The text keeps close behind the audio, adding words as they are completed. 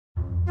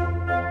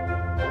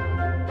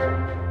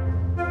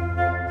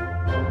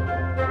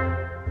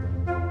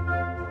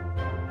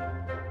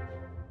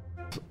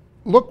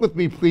look with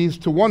me, please,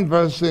 to one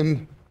verse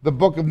in the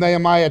book of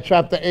Nehemiah,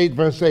 chapter 8,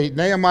 verse 8.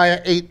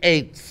 Nehemiah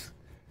 8:8.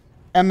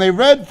 And they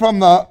read from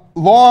the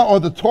law or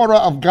the Torah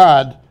of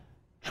God,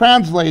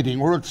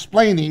 translating or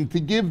explaining to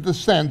give the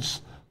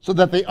sense so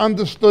that they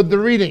understood the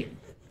reading.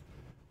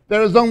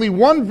 There is only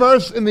one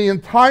verse in the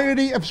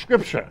entirety of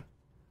Scripture.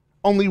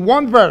 Only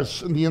one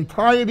verse in the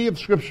entirety of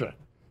Scripture.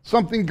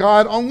 Something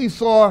God only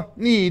saw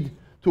need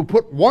to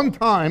put one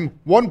time,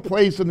 one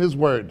place in His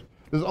Word.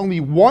 There's only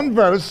one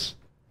verse,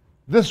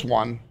 this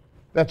one,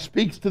 that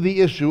speaks to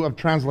the issue of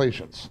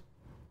translations.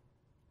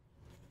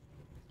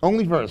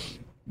 Only verse.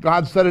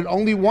 God said it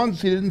only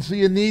once. He didn't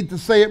see a need to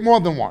say it more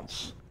than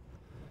once.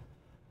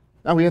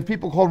 Now we have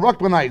people called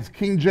Rucklinites,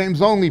 King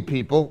James only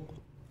people,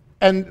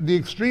 and the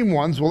extreme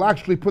ones will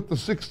actually put the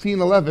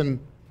 1611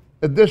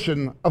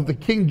 edition of the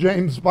King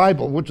James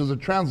Bible, which is a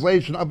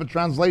translation of a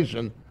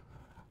translation.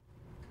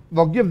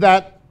 They'll give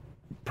that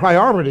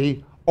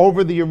priority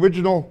over the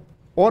original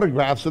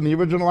autographs in the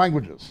original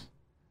languages.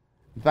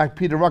 In fact,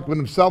 Peter Ruckman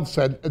himself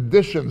said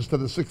additions to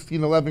the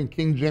 1611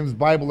 King James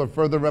Bible are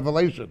further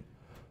revelation,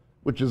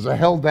 which is a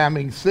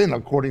hell-damning sin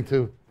according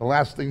to the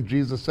last thing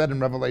Jesus said in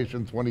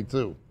Revelation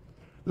 22.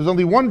 There's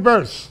only one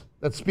verse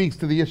that speaks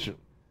to the issue.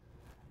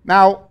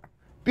 Now,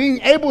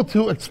 being able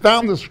to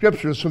expound the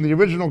scriptures from the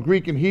original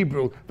Greek and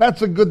Hebrew,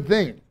 that's a good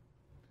thing.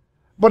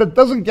 But it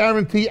doesn't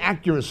guarantee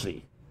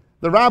accuracy.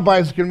 The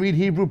rabbis can read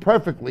Hebrew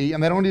perfectly,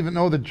 and they don't even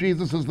know that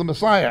Jesus is the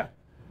Messiah.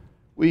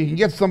 We can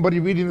get somebody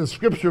reading the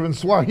scripture in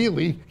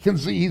Swahili, can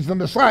see he's the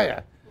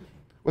Messiah.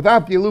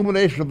 Without the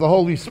illumination of the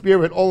Holy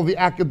Spirit, all of the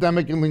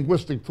academic and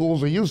linguistic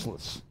tools are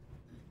useless.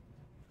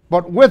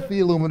 But with the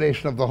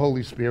illumination of the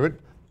Holy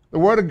Spirit, the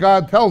Word of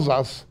God tells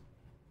us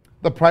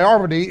the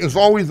priority is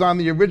always on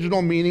the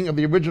original meaning of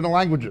the original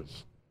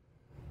languages.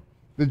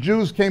 The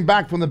Jews came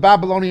back from the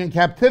Babylonian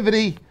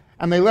captivity,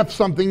 and they left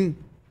something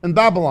in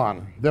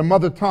Babylon, their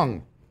mother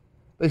tongue.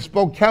 They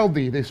spoke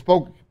Chaldee, they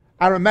spoke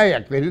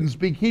Aramaic, they didn't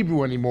speak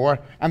Hebrew anymore,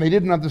 and they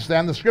didn't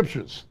understand the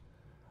scriptures.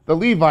 The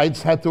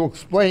Levites had to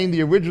explain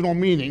the original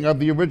meaning of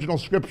the original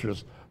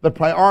scriptures. The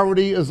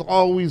priority is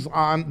always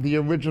on the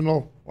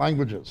original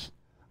languages.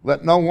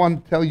 Let no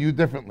one tell you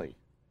differently.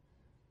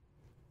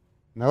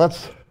 Now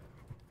let's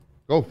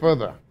go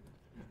further.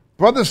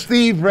 Brother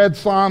Steve read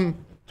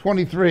Psalm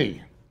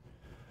 23.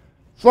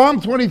 Psalm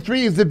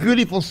 23 is a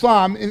beautiful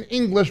psalm in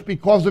English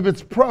because of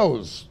its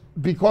prose,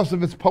 because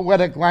of its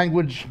poetic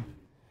language,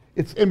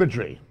 its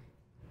imagery.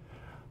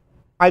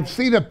 I've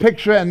seen a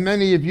picture, and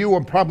many of you,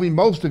 or probably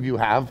most of you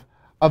have,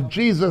 of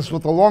Jesus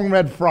with a long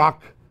red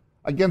frock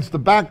against the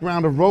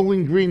background of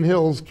rolling green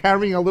hills,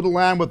 carrying a little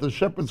lamb with a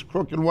shepherd's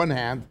crook in one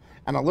hand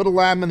and a little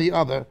lamb in the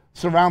other,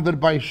 surrounded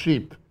by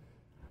sheep.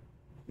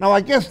 Now,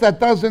 I guess that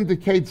does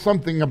indicate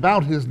something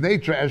about his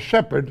nature as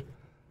shepherd,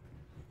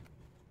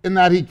 in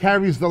that he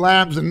carries the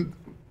lambs and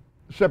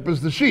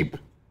shepherds the sheep.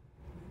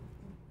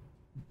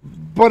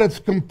 But it's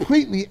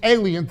completely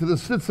alien to the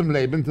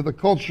Sitzimleben, to the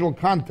cultural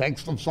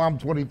context of Psalm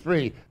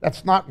 23.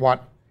 That's not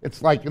what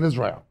it's like in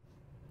Israel.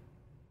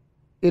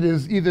 It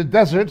is either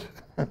desert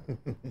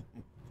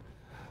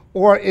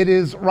or it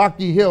is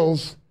rocky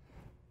hills,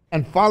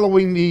 and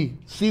following the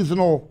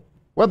seasonal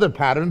weather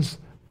patterns,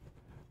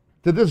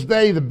 to this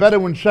day the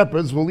Bedouin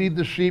shepherds will lead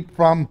the sheep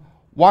from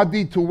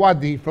wadi to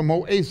wadi, from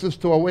oasis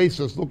to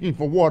oasis, looking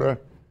for water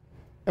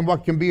in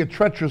what can be a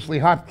treacherously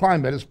hot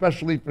climate,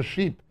 especially for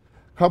sheep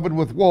covered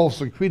with wool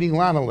secreting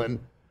lanolin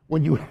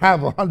when you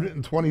have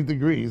 120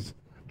 degrees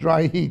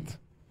dry heat.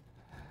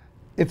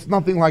 It's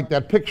nothing like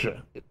that picture.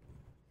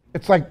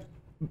 It's like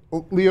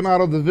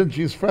Leonardo da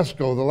Vinci's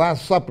fresco, The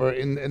Last Supper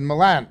in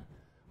Milan.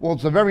 Well,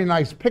 it's a very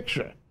nice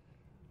picture,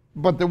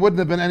 but there wouldn't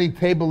have been any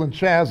table and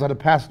chairs at a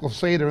Paschal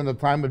Seder in the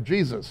time of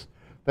Jesus.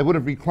 They would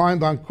have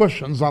reclined on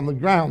cushions on the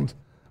ground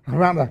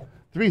around a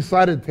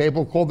three-sided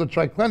table called the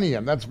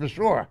triclinium, that's for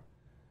sure.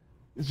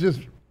 It's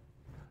just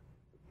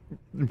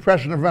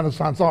impression of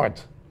Renaissance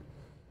art.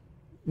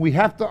 We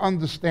have to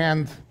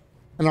understand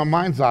in our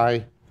mind's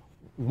eye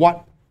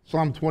what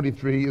Psalm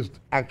 23 is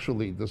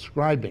actually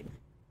describing.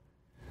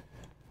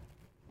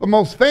 The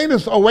most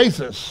famous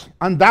oasis,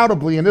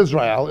 undoubtedly in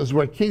Israel, is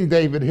where King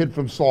David hid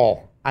from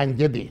Saul, Ein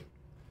Gedi.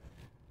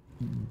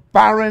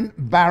 Barren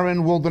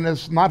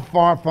wilderness, not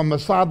far from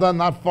Masada,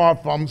 not far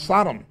from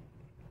Sodom,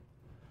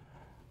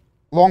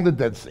 along the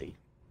Dead Sea.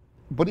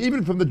 But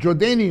even from the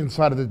Jordanian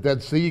side of the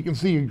Dead Sea, you can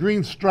see a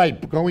green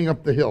stripe going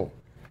up the hill.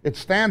 It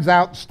stands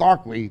out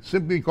starkly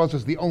simply because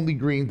it's the only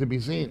green to be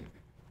seen.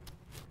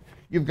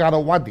 You've got a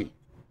wadi.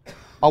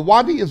 A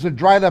wadi is a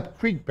dried up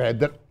creek bed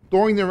that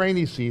during the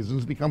rainy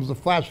seasons becomes a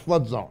flash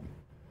flood zone.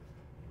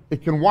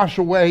 It can wash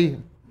away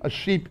a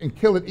sheep and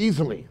kill it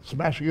easily,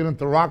 smashing it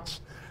into rocks.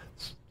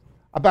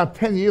 About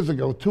 10 years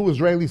ago, 2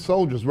 Israeli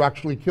soldiers were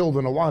actually killed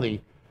in a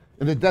wadi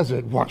in the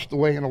desert, washed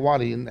away in a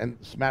wadi and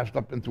smashed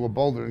up into a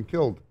boulder and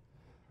killed.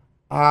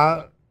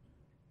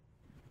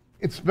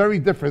 It's very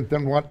different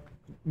than what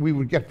we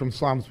would get from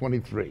Psalm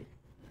 23.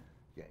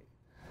 Okay.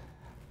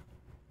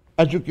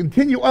 As you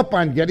continue up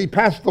on Gedi,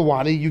 past the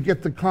wadi, you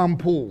get to calm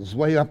pools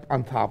way up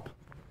on top.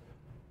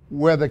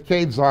 where the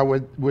caves are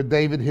where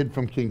David hid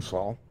from King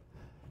Saul.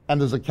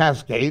 And there's a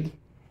cascade.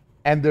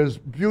 And there's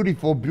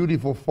beautiful,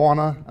 beautiful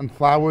fauna and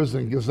flowers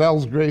and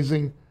gazelles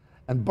grazing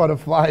and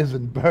butterflies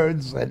and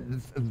birds.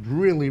 And it's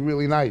really,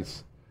 really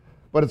nice.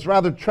 But it's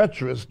rather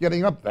treacherous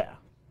getting up there.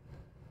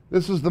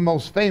 This is the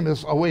most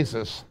famous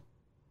oasis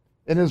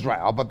in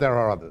Israel, but there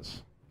are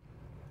others.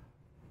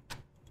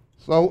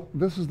 So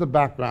this is the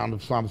background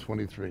of Psalm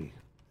 23.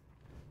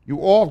 You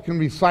all can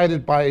recite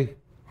it by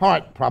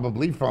heart,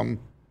 probably, from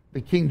the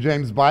King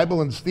James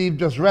Bible, and Steve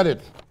just read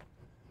it.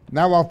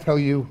 Now I'll tell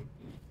you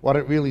what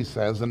it really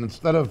says, and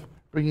instead of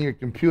bringing a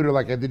computer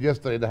like I did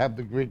yesterday to have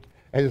the Greek,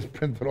 I just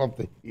printed off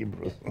the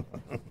Hebrew.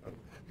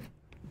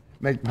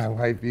 Make my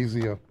life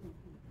easier.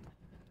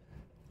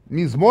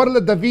 Mizmor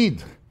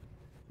LeDavid,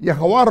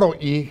 Yehovah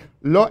ro'i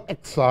lo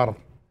eksar,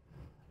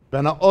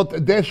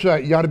 bena'ot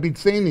desha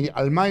yarbitzeni,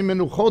 al mai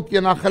menuchot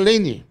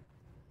yanachaleni,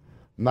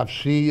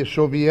 nafshi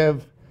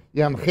yeshoviev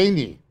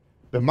yamcheni,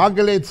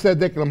 b'magale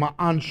tzedek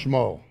l'ma'an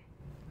shmo.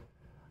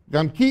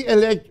 גם כי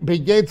אלק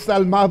בגיא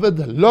צל מוות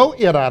לא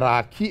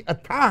יררה, כי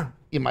אתה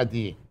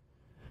עמדי.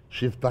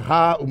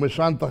 שבטך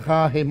ומשענתך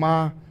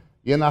המה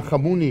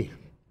ינחמוני.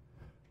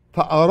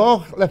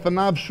 תערוך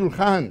לפניו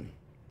שולחן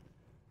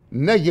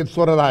נגד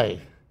צורריי.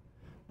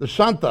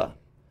 דשנת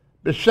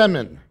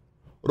בשמן,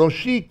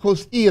 ראשי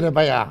כוסאי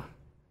רוויה.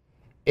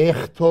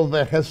 איך טוב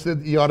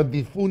וחסד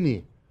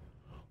ירדיפוני.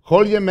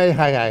 כל ימי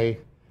חיי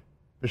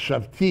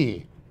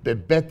ושבתי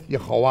בבית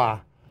יהוה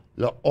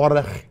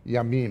לאורך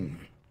ימים.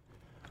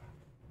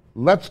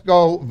 Let's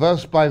go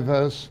verse by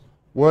verse,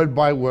 word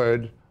by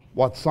word,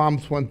 what Psalm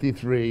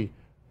 23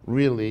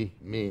 really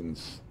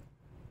means.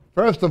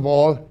 First of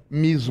all,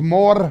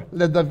 Mizmor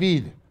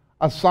LeDavid,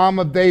 a psalm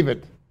of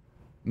David.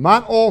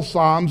 Not all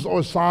psalms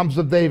are psalms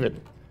of David.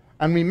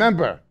 And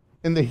remember,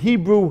 in the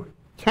Hebrew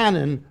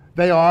canon,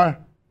 they are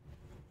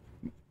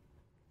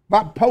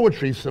not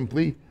poetry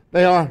simply,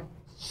 they are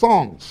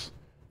songs.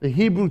 The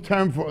Hebrew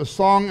term for a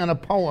song and a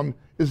poem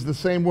is the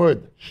same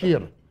word,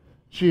 shir,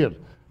 shir.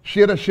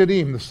 Shir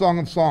HaShirim, the Song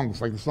of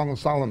Songs, like the Song of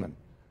Solomon.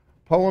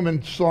 Poem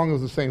and song is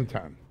the same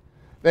term.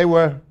 They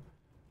were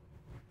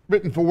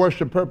written for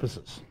worship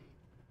purposes.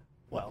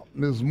 Well,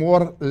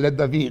 Mizmor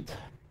LeDavid.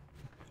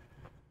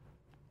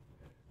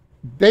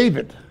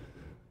 David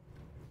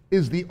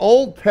is the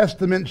Old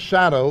Testament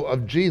shadow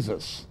of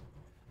Jesus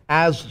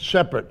as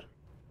shepherd.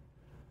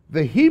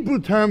 The Hebrew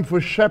term for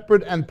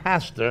shepherd and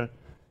pastor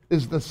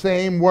is the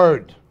same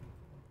word,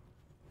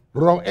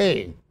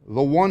 ro'eh,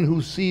 the one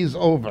who sees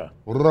over,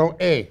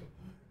 ro'eh,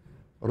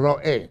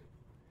 ro'eh.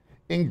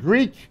 In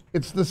Greek,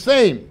 it's the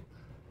same.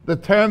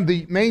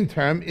 The main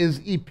term is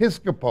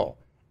episkopo,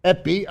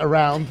 epi,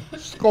 around,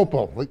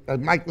 scopo, like a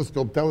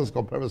microscope,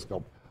 telescope,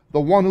 periscope, the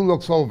one who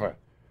looks over.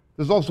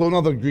 There's also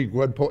another Greek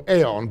word,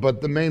 poeon,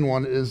 but the main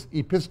one is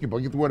episcopal.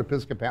 You get the word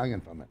Episcopalian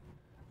from it.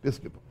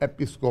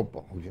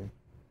 Episcopal, okay?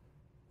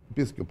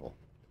 Episcopal.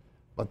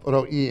 But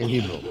ro'i in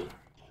Hebrew.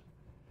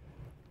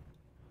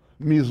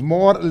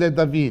 Mizmor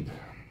LeDavid.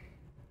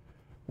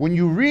 When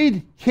you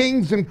read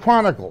Kings and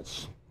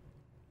Chronicles,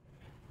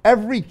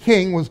 every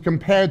king was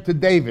compared to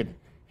David.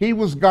 He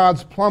was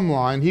God's plumb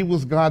line. He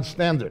was God's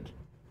standard.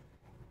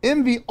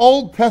 In the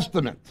Old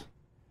Testament,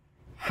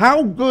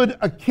 how good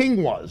a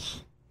king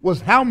was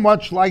how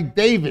much like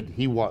David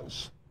he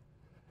was.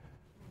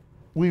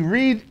 We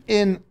read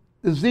in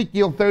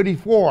Ezekiel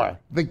 34,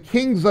 the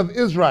kings of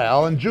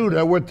Israel and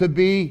Judah were to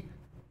be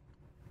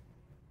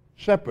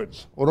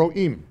shepherds,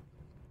 ro'im.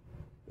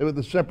 They were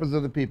the shepherds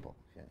of the people.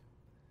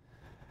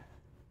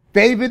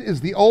 David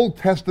is the Old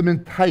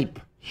Testament type,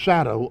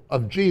 shadow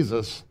of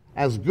Jesus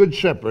as good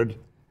shepherd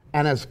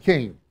and as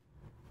king.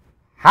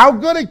 How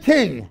good a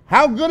king,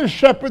 how good a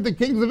shepherd the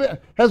kings of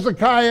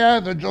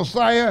Hezekiah, the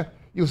Josiah,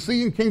 you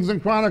see in Kings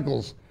and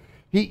Chronicles.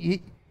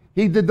 He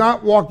did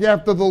not walk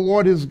after the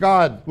Lord his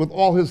God with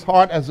all his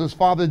heart as his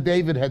father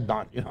David had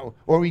done,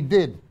 or he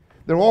did.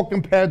 They're all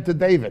compared to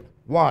David.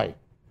 Why?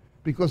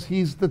 Because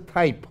he's the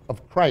type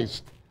of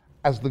Christ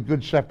as the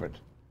good shepherd.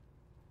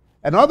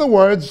 In other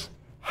words,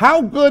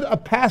 how good a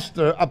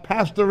pastor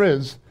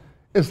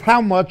is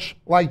how much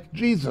like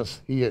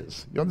Jesus he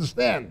is. You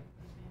understand?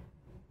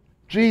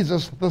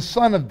 Jesus, the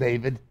son of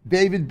David,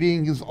 David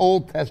being his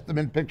Old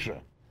Testament picture.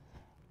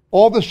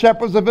 All the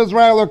shepherds of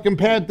Israel are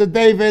compared to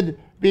David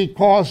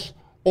because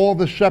all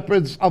the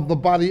shepherds of the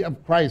body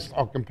of Christ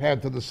are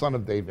compared to the son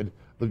of David,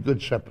 the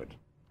good shepherd.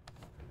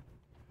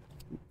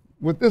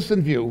 With this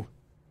in view,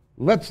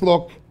 let's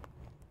look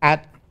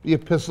at the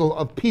epistle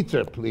of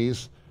Peter,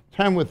 please.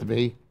 Turn with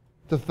me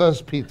to 1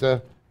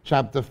 Peter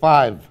chapter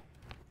 5,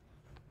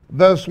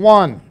 verse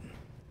 1.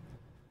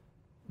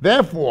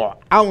 Therefore,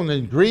 out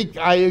in Greek,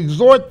 I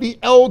exhort the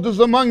elders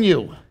among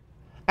you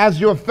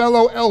as your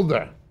fellow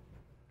elder.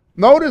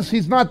 Notice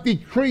he's not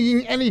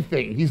decreeing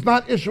anything. He's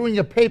not issuing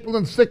a papal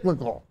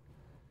encyclical.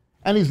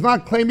 And he's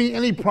not claiming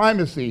any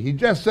primacy. He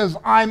just says,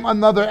 I'm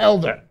another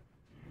elder.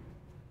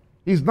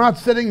 He's not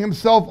setting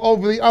himself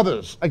over the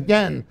others.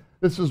 Again,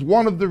 this is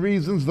one of the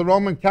reasons the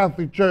Roman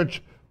Catholic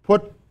Church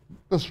put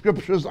the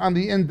scriptures on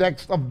the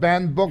index of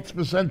banned books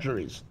for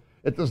centuries,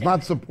 It does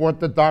not support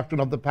the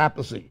doctrine of the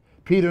papacy.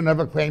 Peter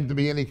never claimed to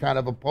be any kind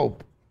of a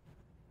pope.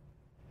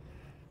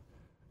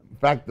 In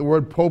fact, the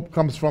word pope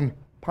comes from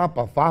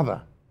papa,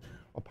 father,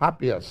 or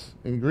papias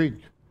in Greek,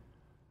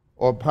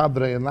 or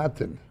padre in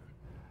Latin.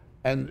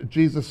 And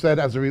Jesus said,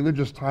 as a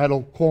religious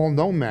title, call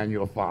no man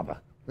your father.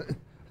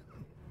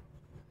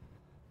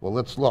 Well,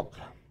 let's look.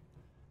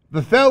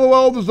 The fellow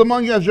elders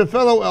among you as your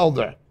fellow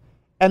elder,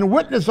 and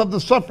witness of the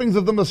sufferings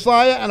of the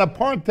Messiah, and a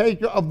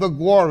partaker of the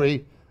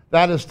glory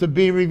that is to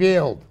be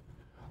revealed.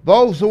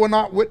 Those who are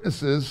not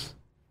witnesses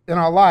in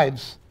our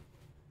lives,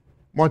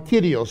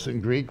 martyrios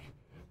in Greek,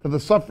 to the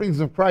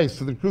sufferings of Christ,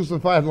 to the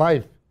crucified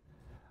life,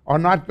 are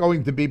not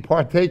going to be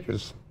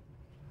partakers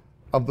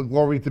of the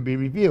glory to be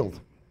revealed.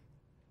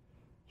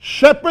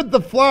 Shepherd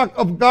the flock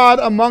of God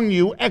among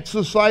you,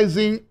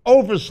 exercising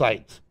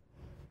oversight.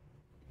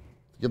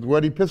 Get the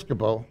word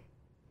episcopo.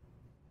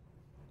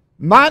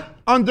 Not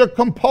under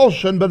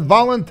compulsion, but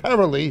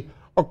voluntarily,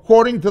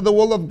 according to the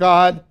will of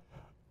God,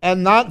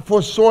 and not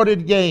for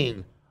sordid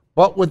gain,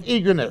 but with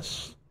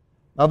eagerness.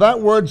 Now that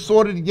word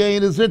sordid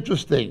gain is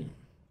interesting.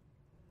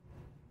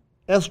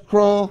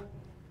 Escro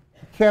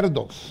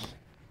kerdos.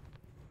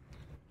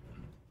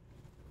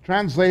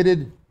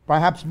 Translated,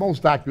 perhaps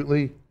most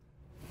accurately,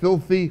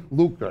 filthy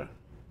lucre.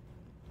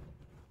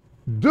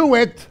 Do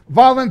it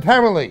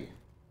voluntarily.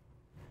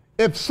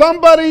 If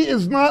somebody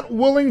is not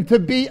willing to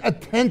be a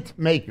tent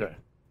maker,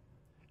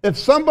 if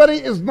somebody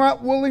is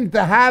not willing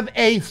to have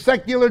a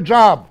secular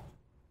job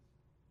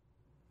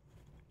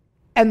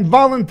and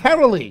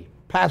voluntarily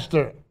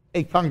pastor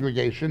a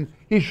congregation,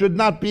 he should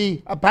not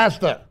be a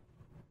pastor.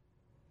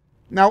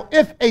 Now,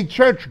 if a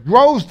church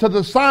grows to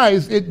the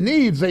size, it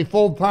needs a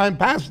full-time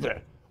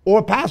pastor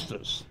or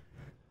pastors.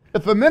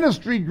 If a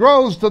ministry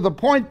grows to the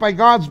point by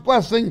God's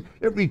blessing,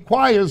 it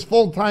requires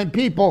full-time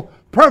people,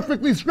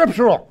 perfectly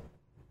scriptural.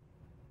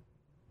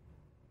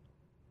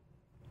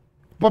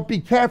 But be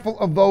careful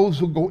of those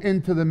who go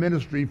into the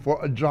ministry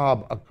for a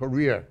job, a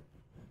career,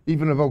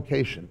 even a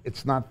vocation.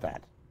 It's not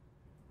that.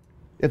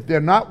 If they're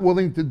not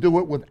willing to do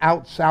it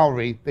without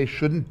salary, they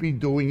shouldn't be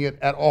doing it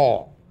at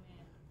all.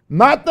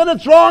 Not that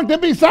it's wrong to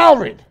be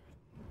salaried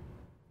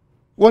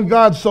when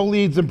God so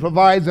leads and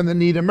provides and the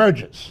need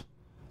emerges.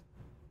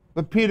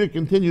 But Peter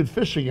continued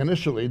fishing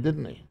initially,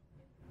 didn't he?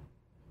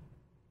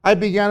 I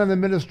began in the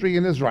ministry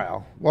in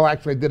Israel. Well,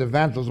 actually, I did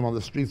evangelism on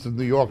the streets of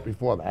New York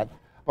before that.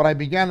 But I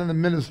began in the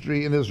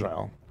ministry in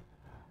Israel.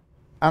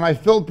 And I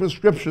filled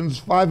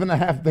prescriptions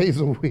 5.5 days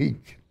a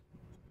week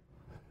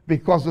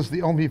because it's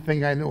the only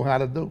thing I knew how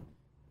to do.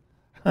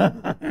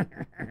 I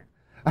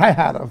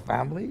had a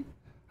family.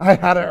 I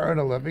had to earn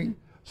a living.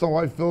 So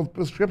I filled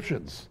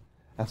prescriptions.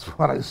 That's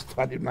what I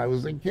studied when I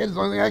was a kid. It's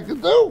the only thing I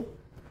could do.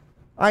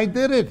 I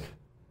did it.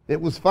 It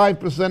was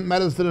 5%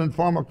 medicine and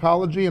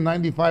pharmacology and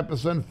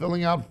 95%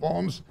 filling out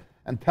forms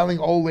and telling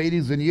old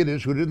ladies in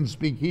Yiddish who didn't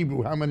speak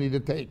Hebrew how many to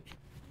take.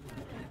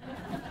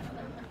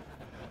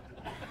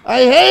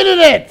 I hated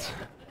it.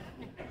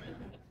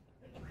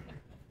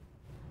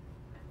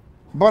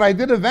 But I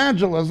did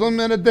evangelism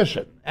in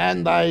addition,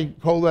 and I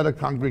co-led a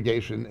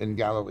congregation in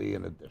Galilee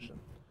in addition.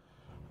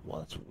 Well,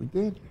 that's what we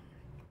did.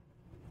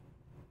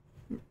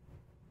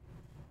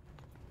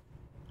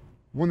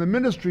 When the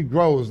ministry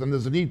grows and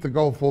there's a need to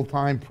go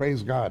full-time,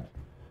 praise God.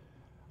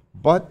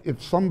 But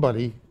if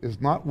somebody is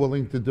not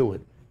willing to do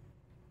it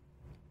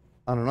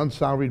on an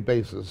unsalaried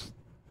basis,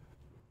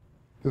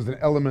 there's an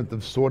element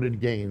of sordid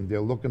gain. They're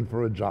looking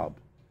for a job.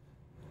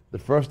 The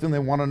first thing they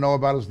want to know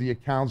about is the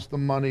accounts, the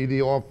money,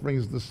 the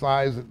offerings, the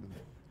size.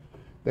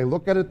 They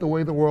look at it the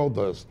way the world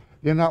does.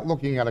 They're not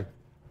looking at a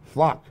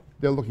flock.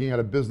 They're looking at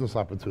a business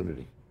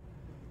opportunity.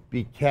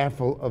 Be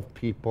careful of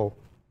people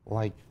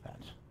like that.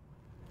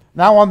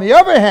 Now, on the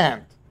other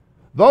hand,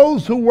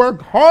 those who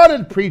work hard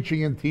at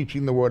preaching and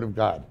teaching the Word of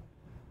God,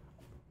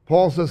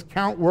 Paul says,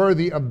 count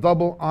worthy of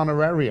double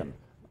honorarium.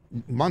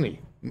 Money,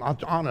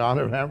 not honor,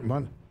 honorarium,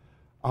 money.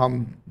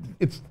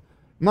 It's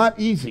not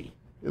easy.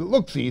 It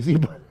looks easy,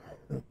 but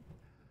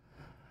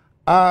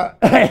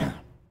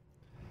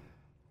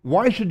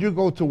why should you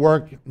go to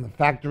work in the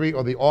factory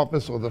or the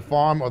office or the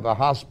farm or the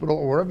hospital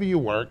or wherever you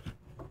work,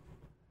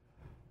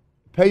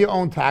 pay your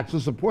own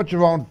taxes, support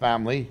your own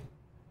family,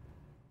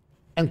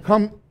 and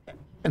come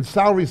and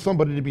salary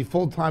somebody to be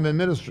full-time in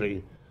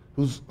ministry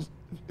who's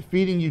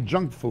feeding you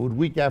junk food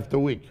week after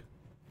week?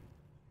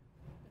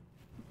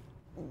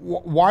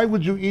 Why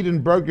would you eat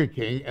in Burger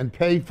King and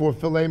pay for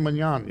filet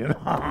mignon, you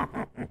know?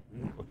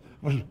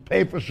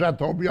 Pay for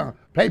Chateaubriand,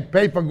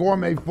 pay for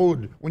gourmet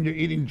food when you're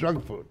eating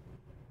junk food.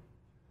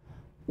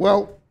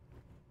 Well,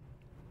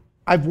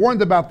 I've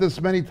warned about this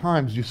many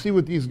times. You see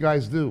what these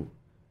guys do.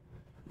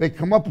 They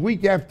come up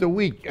week after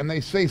week and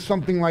they say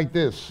something like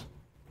this.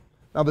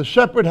 Now, the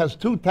shepherd has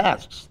two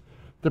tasks,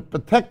 to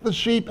protect the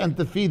sheep and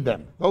to feed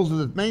them. Those are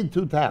the main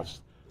two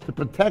tasks, to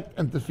protect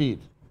and to feed.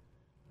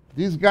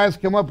 These guys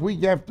come up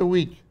week after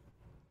week.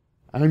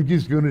 I'm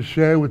just going to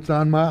share what's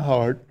on my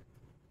heart.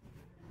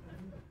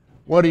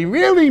 What he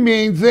really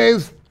means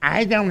is,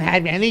 I don't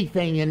have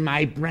anything in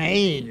my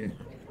brain.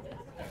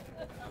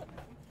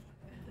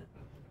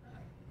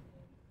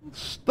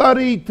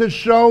 Study to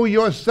show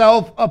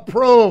yourself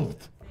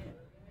approved.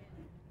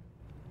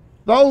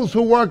 Those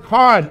who work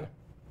hard,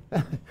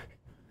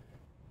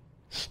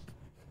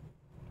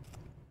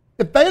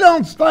 if they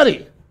don't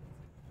study,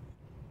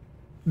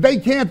 they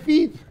can't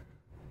feed.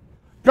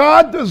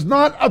 God does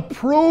not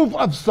approve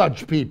of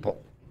such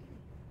people.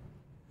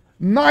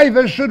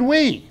 Neither should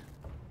we.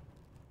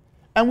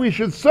 And we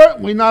should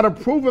certainly not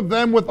approve of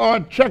them with our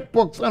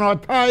checkbooks and our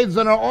tithes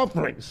and our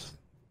offerings.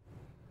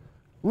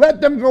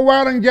 Let them go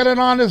out and get an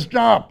honest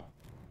job.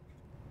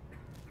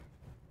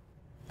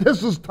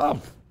 This is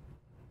tough.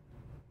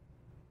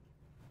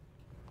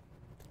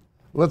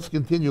 Let's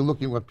continue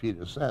looking what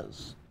Peter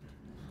says.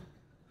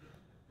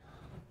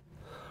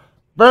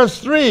 Verse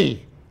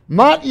 3,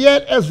 not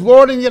yet as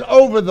lording it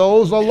over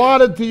those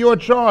allotted to your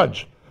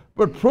charge,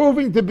 but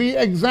proving to be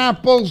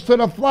examples to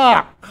the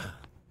flock.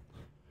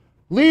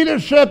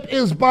 Leadership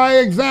is by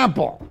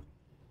example.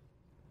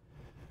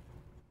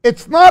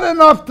 It's not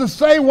enough to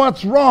say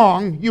what's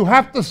wrong, you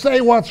have to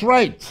say what's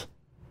right.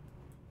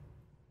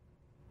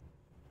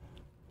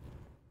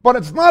 But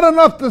it's not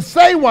enough to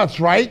say what's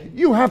right,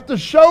 you have to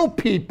show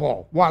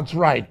people what's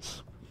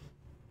right.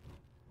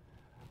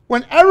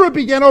 When error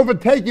began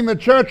overtaking the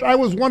church, I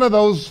was one of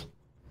those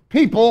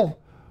people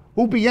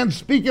who began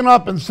speaking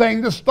up and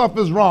saying this stuff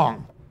is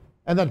wrong,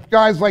 and that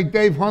guys like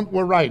Dave Hunt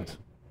were right.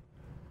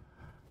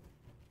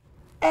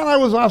 And I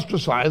was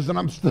ostracized, and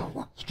I'm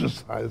still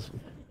ostracized.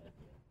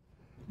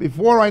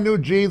 Before I knew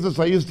Jesus,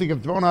 I used to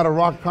get thrown out of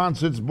rock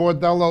concerts,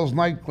 bordellos,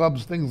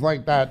 nightclubs, things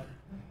like that.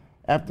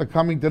 After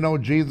coming to know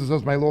Jesus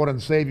as my Lord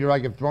and Savior, I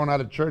get thrown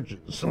out of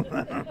churches.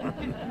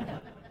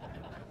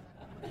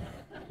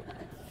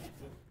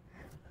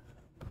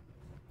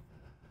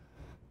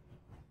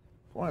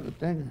 What a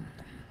thing.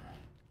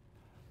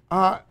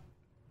 I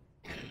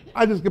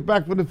just get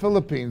back from the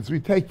Philippines. We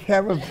take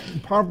care of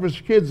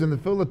impoverished kids in the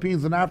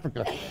Philippines and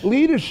Africa.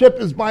 Leadership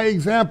is by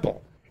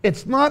example.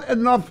 It's not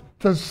enough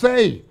to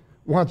say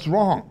what's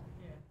wrong.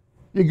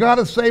 You got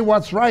to say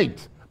what's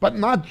right, but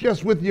not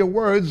just with your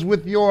words,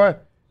 with your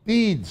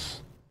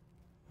deeds.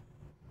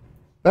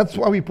 That's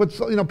why we put,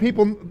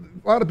 people,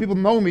 a lot of people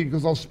know me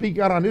because I'll speak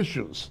out on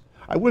issues.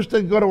 I wish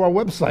they'd go to our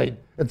website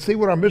and see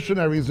what our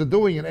missionaries are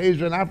doing in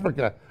Asia and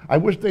Africa. I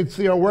wish they'd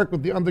see our work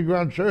with the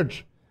underground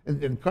church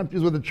in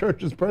countries where the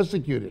church is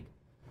persecuted.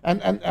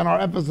 And our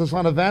emphasis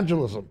on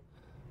evangelism,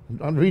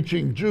 on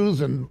reaching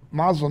Jews and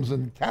Muslims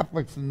and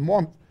Catholics and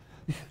Mormons.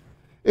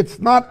 It's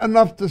not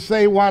enough to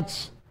say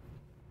what's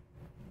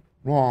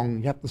wrong.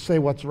 You have to say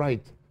what's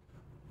right.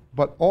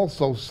 But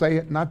also say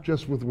it not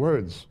just with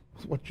words.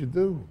 It's what you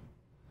do.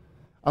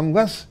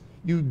 Unless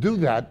you do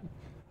that,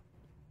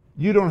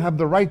 you don't have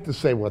the right to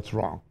say what's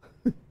wrong.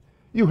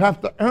 You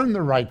have to earn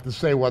the right to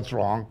say what's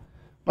wrong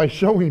by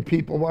showing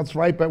people what's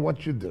right by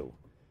what you do.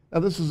 Now,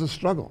 this is a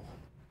struggle.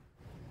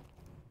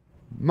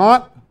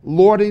 Not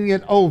lording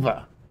it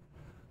over.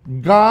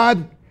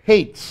 God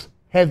hates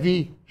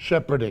heavy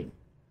shepherding.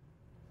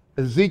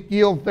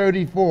 Ezekiel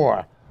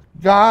 34.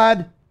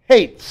 God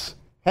hates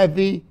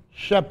heavy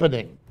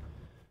shepherding.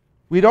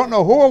 We don't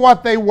know who or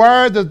what they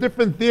were. There's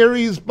different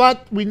theories,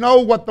 but we know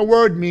what the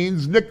word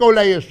means.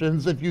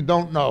 Nicolaitans, if you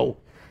don't know.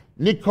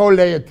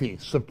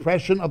 Nicolaity,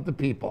 suppression of the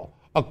people.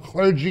 A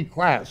clergy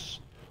class.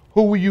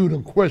 Who are you to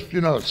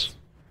question us?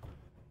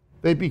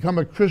 They become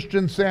a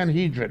Christian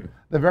Sanhedrin,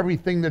 the very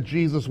thing that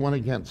Jesus went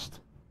against.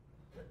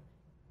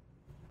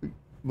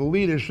 The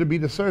leaders should be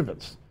the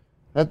servants.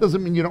 That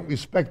doesn't mean you don't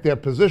respect their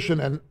position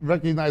and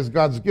recognize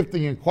God's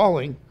gifting and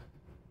calling,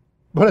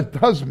 but it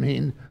does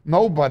mean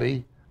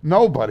nobody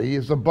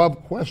is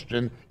above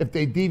question if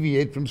they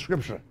deviate from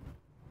Scripture.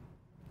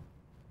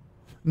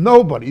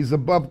 Nobody's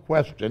above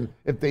question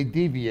if they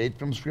deviate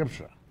from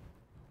Scripture.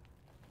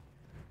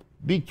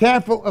 Be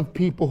careful of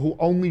people who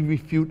only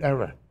refute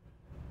error.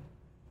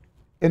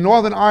 In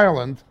Northern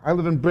Ireland, I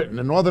live in Britain,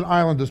 in Northern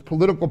Ireland there's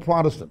political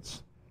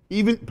Protestants,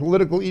 even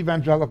political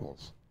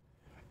evangelicals.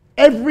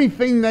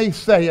 Everything they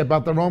say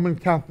about the Roman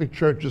Catholic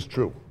Church is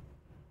true.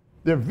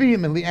 They're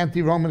vehemently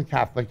anti-Roman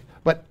Catholic,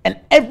 and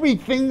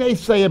everything they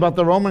say about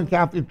the Roman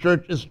Catholic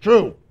Church is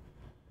true.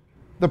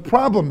 The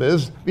problem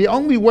is, the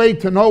only way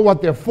to know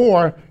what they're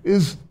for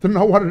is to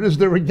know what it is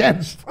they're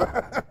against.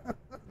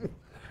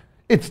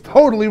 It's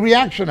totally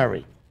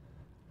reactionary.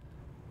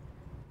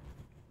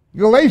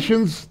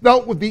 Galatians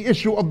dealt with the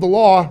issue of the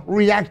law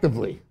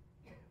reactively,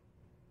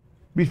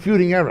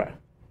 refuting error.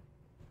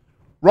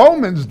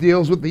 Romans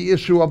deals with the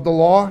issue of the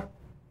law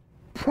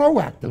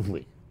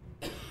proactively.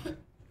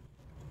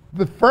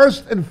 The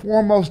first and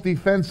foremost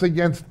defense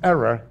against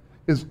error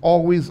is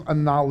always a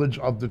knowledge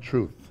of the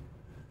truth.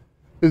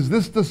 Is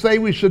this to say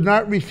we should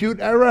not refute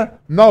error?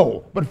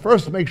 No, but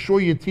first make sure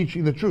you're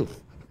teaching the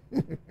truth.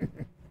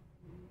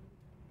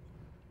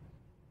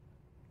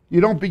 You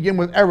don't begin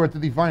with error to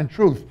define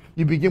truth.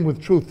 You begin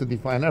with truth to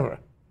define error.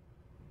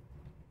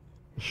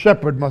 The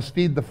shepherd must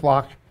feed the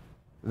flock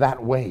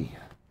that way.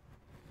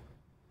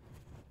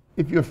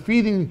 If you're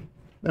feeding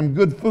them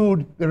good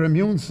food, their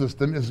immune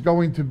system is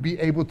going to be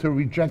able to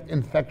reject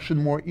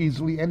infection more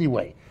easily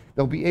anyway.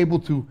 They'll be able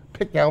to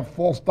pick out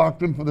false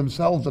doctrine for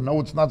themselves and know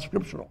it's not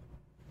scriptural.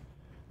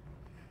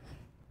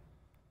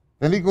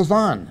 Then he goes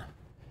on.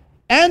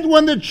 And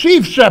when the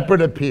chief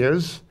shepherd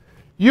appears,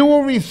 you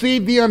will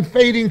receive the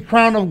unfading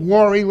crown of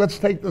glory. Let's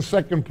take the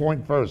second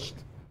point first.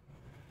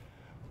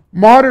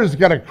 Martyrs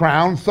get a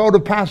crown, so do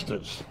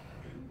pastors.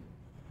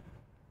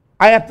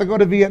 I have to go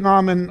to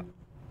Vietnam, and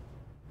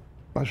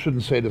I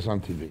shouldn't say this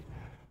on TV.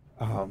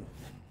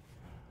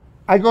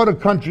 I go to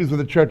countries where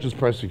the church is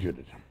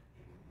persecuted.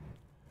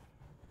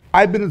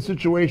 I've been in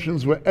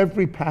situations where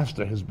every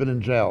pastor has been in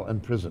jail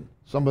and prison,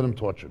 some of them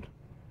tortured.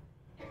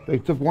 They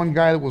took one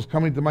guy that was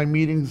coming to my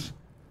meetings.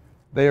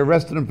 They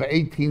arrested him for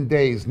 18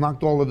 days,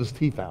 knocked all of his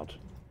teeth out.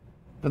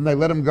 Then they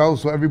let him go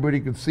so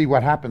everybody could see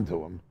what happened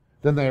to him.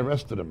 Then they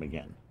arrested him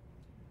again.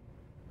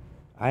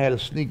 I had to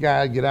sneak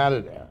out, get out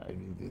of there.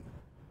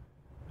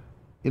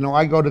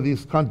 I go to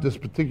this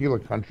particular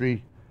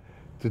country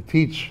to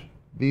teach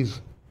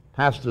these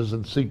pastors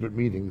in secret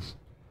meetings.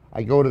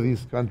 I go to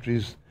these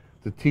countries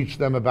to teach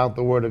them about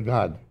the Word of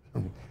God.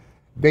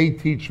 They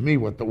teach me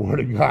what the Word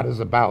of God is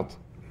about.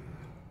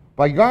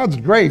 By God's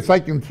grace, I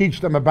can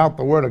teach them about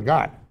the Word of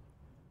God.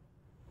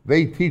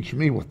 They teach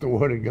me what the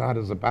Word of God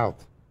is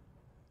about.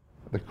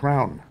 The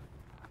crown.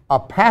 A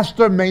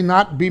pastor may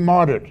not be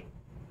martyred,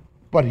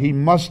 but he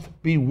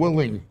must be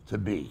willing to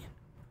be.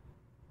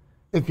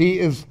 If he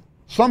is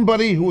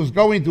somebody who is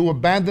going to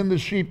abandon the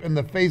sheep in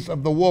the face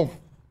of the wolf,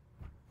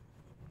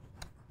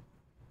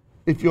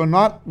 if you're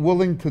not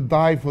willing to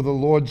die for the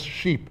Lord's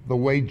sheep the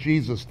way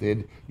Jesus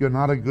did, you're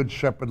not a good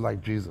shepherd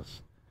like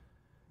Jesus.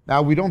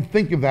 Now, we don't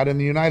think of that in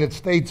the United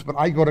States, but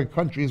I go to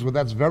countries where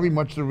that's very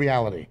much the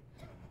reality.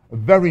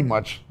 Very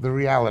much the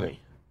reality.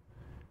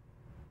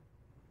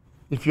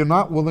 If you're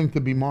not willing to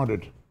be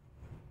martyred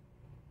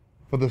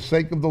for the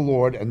sake of the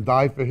Lord and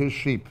die for his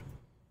sheep,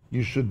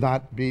 you should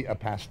not be a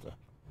pastor.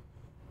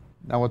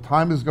 Now, a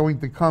time is going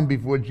to come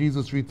before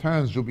Jesus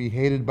returns. You'll be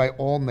hated by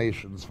all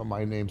nations for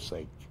my name's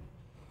sake.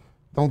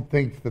 Don't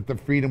think that the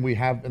freedom we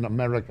have in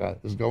America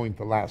is going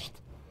to last,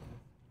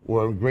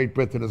 or Great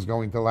Britain is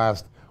going to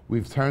last.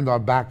 We've turned our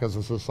back as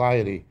a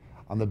society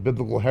on the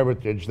biblical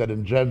heritage that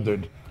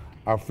engendered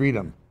our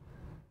freedom.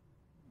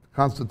 The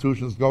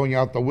Constitution is going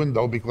out the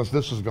window because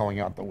this is going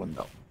out the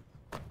window.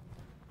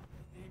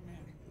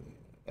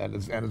 And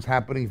it's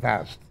happening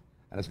fast.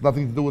 And it's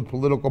nothing to do with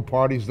political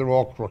parties. They're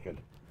all crooked.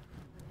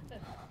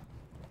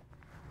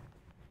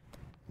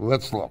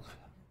 Let's look.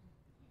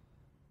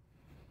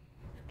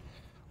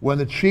 When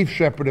the chief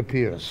shepherd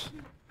appears,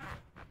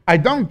 I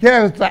don't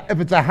care if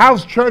it's a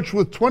house church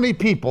with 20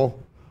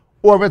 people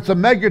or if it's a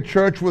mega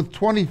church with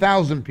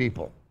 20,000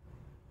 people.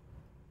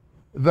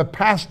 The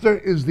pastor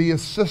is the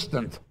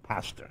assistant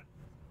pastor.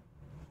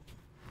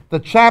 The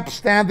chap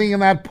standing in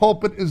that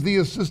pulpit is the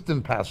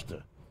assistant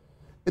pastor.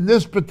 In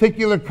this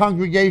particular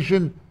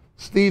congregation,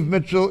 Steve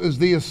Mitchell is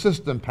the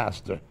assistant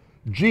pastor.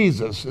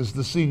 Jesus is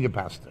the senior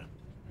pastor.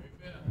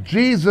 Amen.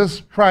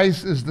 Jesus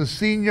Christ is the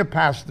senior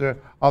pastor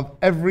of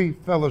every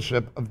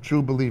fellowship of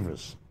true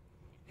believers.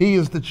 He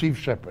is the chief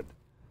shepherd.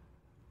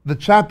 The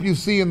chap you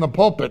see in the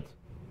pulpit,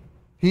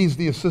 he's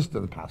the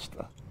assistant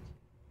pastor.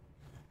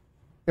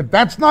 If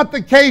that's not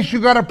the case, you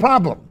got a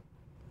problem.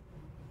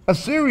 A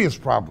serious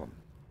problem.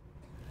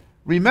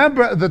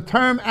 Remember, the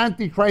term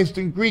Antichrist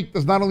in Greek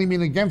does not only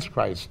mean against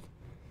Christ,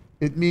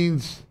 it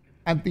means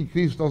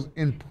Antichristos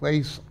in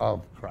place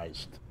of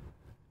Christ.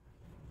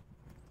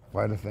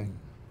 Quite a thing.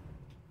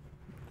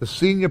 The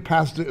senior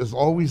pastor is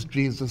always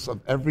Jesus of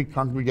every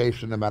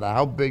congregation, no matter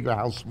how big or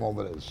how small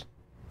it is.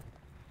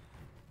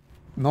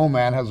 No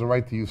man has a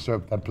right to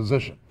usurp that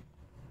position.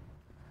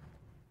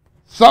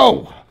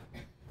 So,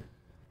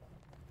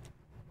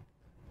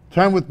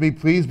 turn with me,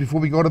 please,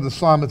 before we go to the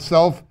psalm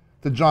itself,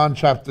 to John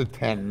chapter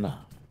 10.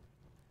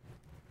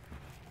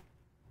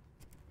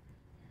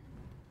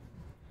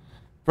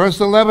 Verse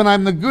 11,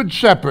 I'm the good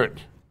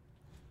shepherd,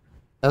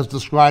 as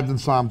described in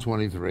Psalm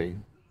 23.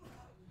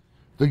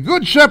 The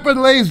good shepherd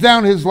lays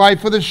down his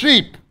life for the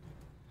sheep.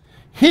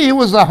 He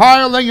who is a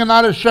hireling and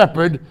not a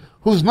shepherd,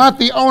 who's not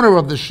the owner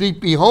of the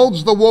sheep,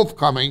 beholds the wolf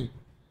coming,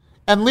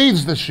 and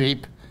leaves the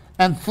sheep,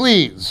 and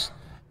flees,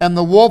 and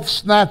the wolf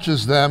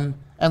snatches them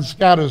and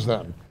scatters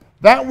them.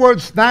 That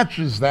word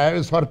snatches there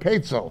is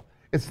harpazo.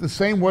 It's the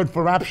same word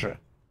for rapture.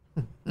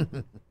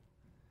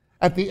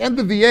 At the end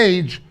of the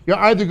age, you're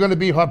either going to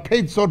be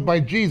harpazoed by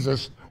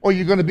Jesus or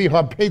you're going to be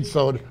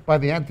harpazoed by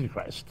the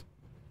Antichrist.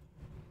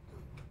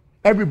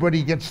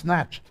 Everybody gets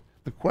snatched.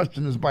 The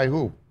question is by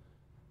who?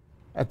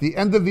 At the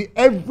end of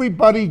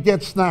everybody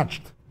gets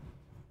snatched.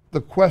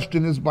 The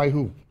question is by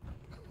who?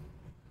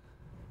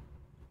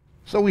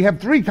 So we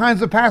have three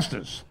kinds of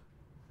pastors.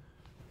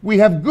 We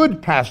have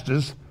good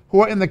pastors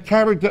who are in the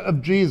character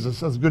of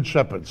Jesus as good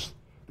shepherds.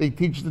 They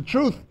teach the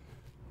truth.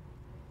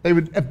 They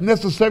would, if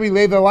necessary,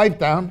 lay their life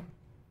down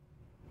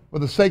for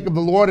the sake of the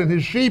Lord and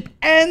his sheep,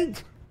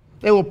 and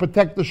they will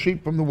protect the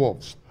sheep from the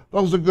wolves.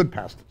 Those are good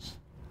pastors,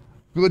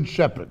 good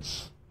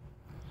shepherds.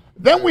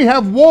 Then we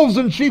have wolves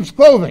in sheep's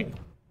clothing.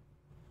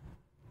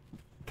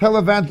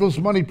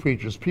 Televangelist money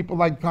preachers, people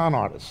like con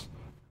artists.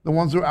 The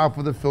ones who are out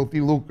for the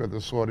filthy lucre, the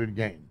sordid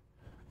gain,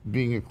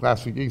 being a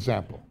classic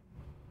example.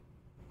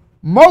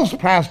 Most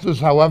pastors,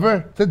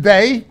 however,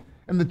 today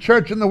in the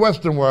church in the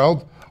Western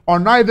world are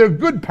neither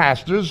good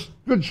pastors,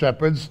 good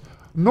shepherds,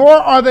 nor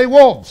are they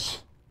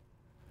wolves.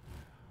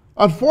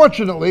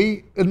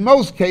 Unfortunately, in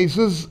most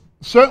cases,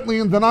 certainly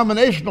in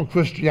denominational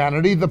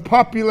Christianity, the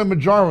popular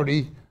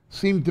majority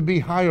seem to be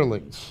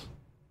hirelings.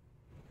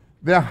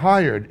 They're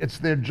hired. It's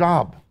their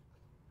job.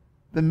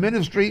 The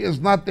ministry is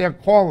not their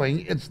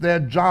calling. It's their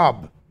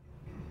job.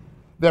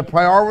 Their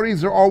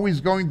priorities are always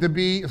going to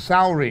be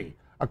salary,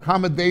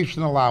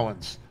 accommodation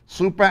allowance,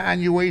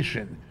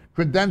 superannuation,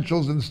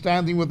 credentials, and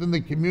standing within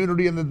the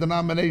community and the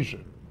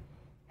denomination.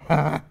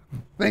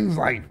 Things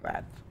like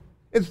that.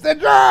 It's their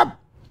job.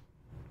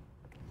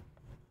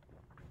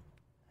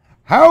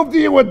 How do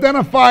you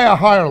identify a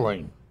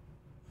hireling?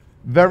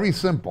 Very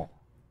simple.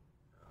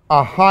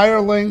 A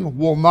hireling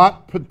will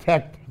not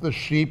protect the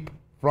sheep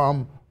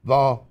from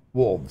the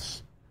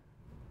wolves.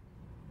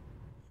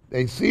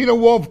 They see the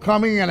wolf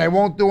coming and they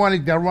won't do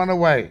anything. They'll run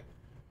away.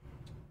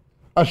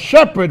 A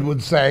shepherd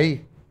would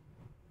say,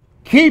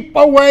 keep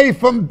away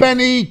from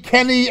Benny,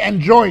 Kenny, and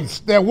Joyce.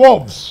 They're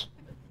wolves.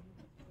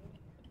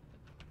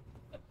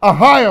 A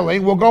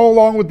hireling will go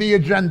along with the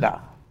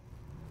agenda.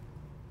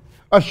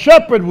 A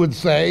shepherd would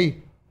say,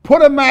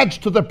 put a match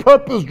to the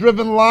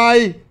purpose-driven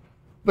lie,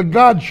 the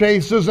God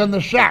chasers, and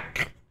the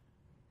shack.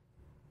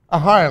 A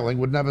hireling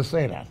would never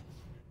say that.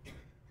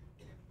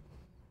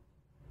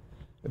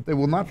 If they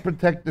will not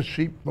protect the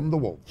sheep from the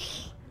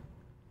wolves,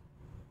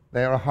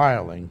 they are a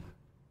hireling.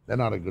 They're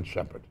not a good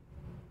shepherd.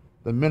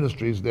 The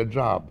ministry is their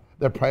job.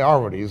 Their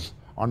priorities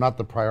are not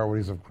the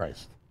priorities of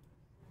Christ.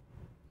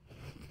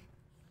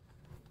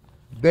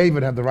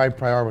 David had the right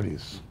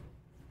priorities.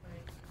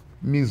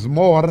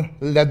 Mizmor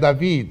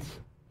LeDavid.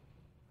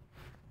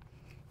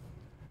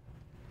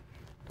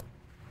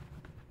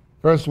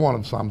 Verse 1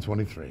 of Psalm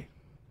 23.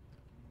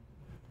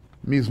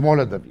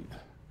 Mizmor LeDavid.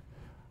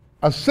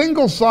 A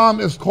single psalm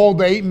is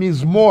called a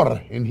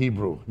mizmor in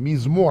Hebrew.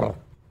 Mizmor.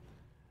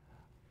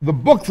 The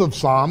books of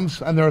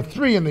Psalms, and there are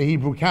 3 in the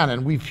Hebrew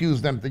canon, we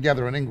fuse them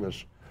together in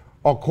English,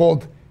 are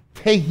called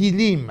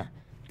Tehillim.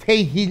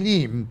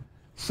 Tehillim,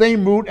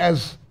 same root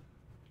as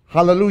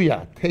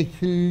hallelujah.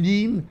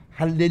 Tehillim,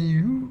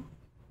 hallelujah.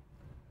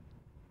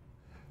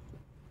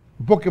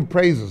 Book of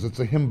Praises, it's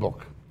a hymn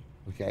book.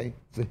 Okay?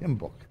 It's a hymn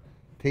book.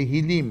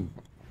 Tehillim,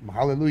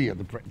 hallelujah,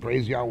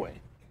 praise Yahweh.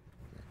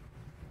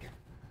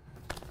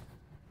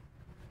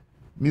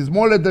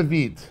 Mizmor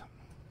LeDavid.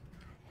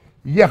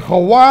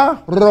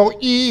 Yehovah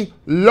ro'i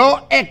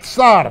lo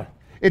eksar.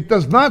 It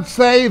does not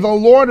say the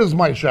Lord is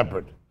my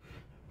shepherd.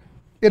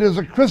 It is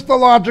a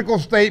Christological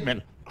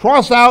statement.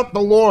 Cross out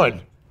the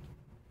Lord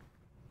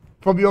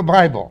from your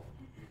Bible.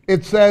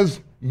 It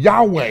says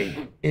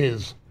Yahweh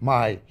is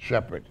my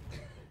shepherd.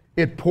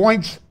 It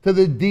points to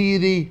the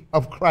deity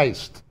of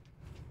Christ.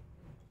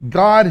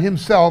 God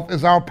himself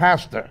is our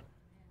pastor.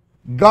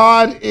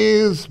 God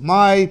is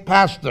my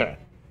pastor.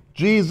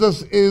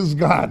 Jesus is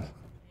God.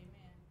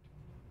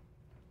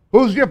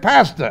 Who's your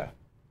pastor?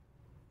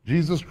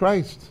 Jesus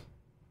Christ.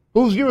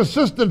 Who's your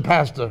assistant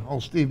pastor? Oh,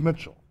 Steve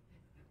Mitchell.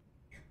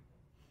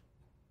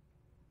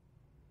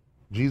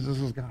 Jesus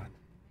is God.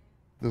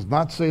 It does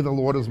not say the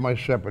Lord is my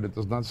shepherd. It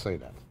does not say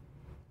that.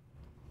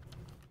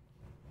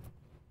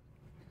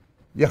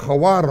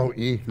 Yehovah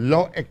ro'i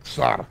lo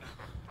eksar.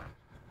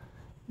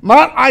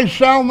 Not I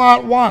shall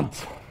not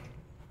want.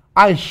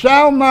 I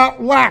shall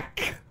not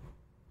lack.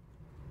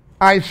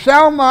 I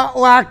shall not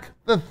lack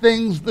the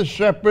things the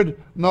shepherd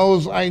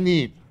knows I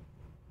need.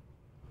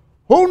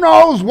 Who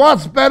knows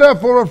what's better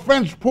for a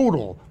French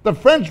poodle? The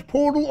French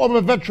poodle or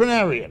a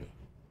veterinarian?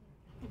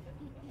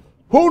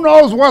 Who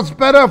knows what's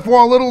better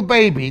for a little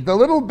baby? The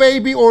little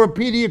baby or a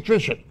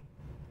pediatrician?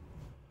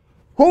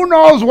 Who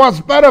knows what's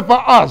better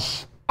for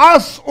us?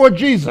 Us or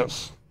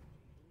Jesus?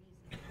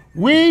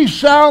 We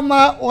shall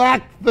not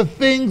lack the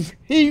things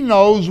he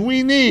knows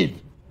we need.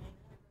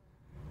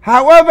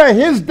 However,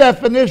 his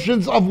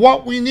definitions of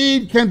what we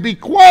need can be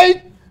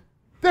quite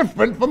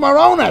different from our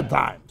own at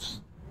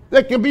times.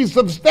 There can be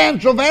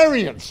substantial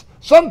variance.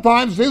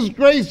 Sometimes his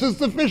grace is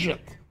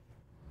sufficient.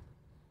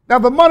 Now,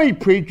 the money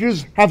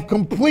preachers have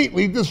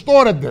completely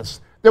distorted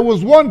this. There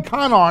was one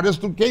con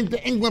artist who came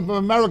to England from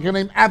America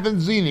named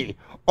Avanzini.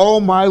 Oh,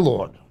 my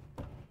Lord.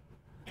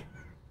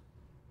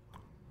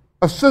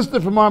 A sister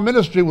from our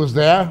ministry was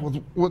there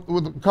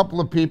with a couple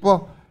of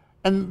people,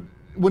 and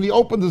when he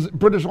opened his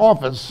British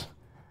office,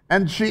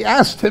 and she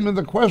asked him in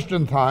the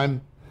question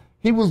time,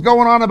 he was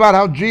going on about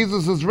how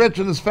Jesus is rich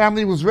and his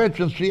family was rich,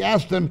 and she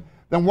asked him,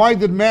 then why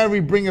did Mary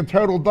bring a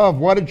turtle dove?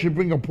 Why did she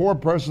bring a poor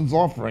person's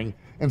offering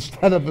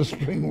instead of a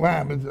spring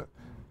lamb?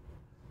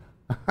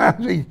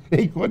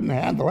 He couldn't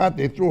handle that.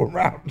 They threw him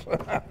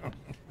out.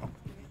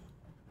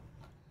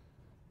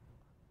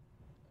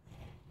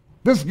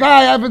 This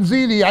guy,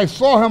 Avanzini, I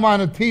saw him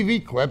on a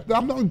TV clip.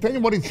 I'm not telling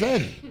you what he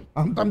said.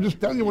 I'm just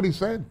telling you what he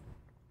said.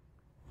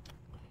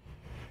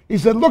 He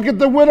said, look at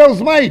the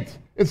widow's mite.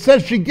 It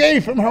says she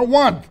gave from her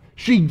want.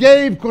 She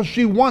gave because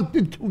she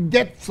wanted to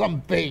get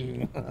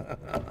something.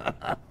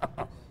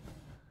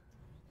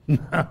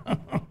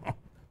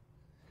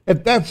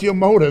 If that's your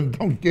motive,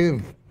 don't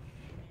give.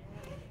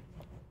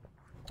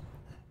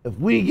 If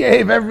we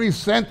gave every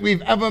cent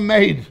we've ever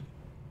made to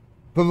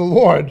the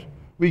Lord,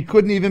 we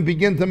couldn't even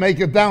begin to make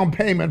a down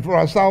payment for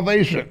our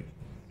salvation.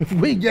 If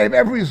we gave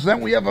every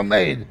cent we ever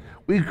made,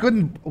 we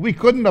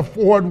couldn't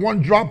afford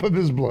one drop of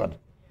his blood.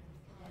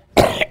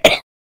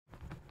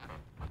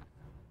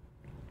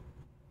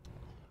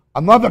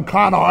 Another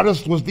con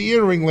artist was the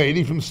earring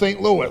lady from St.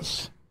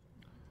 Louis.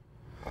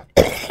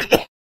 One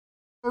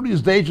of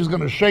these days she's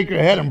going to shake her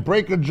head and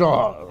break her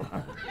jaw.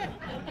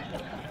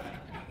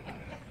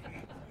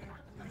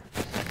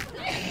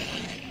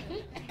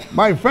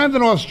 My friend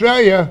in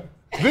Australia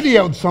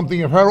videoed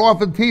something of her off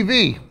the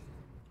TV.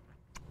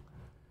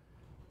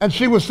 And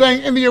she was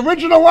saying, in the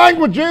original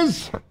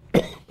languages,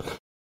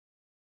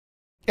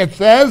 it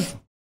says,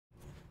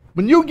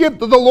 when you give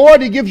to the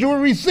Lord, he gives you a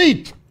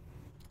receipt.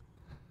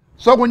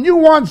 So when you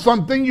want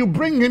something, you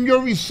bring him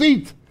your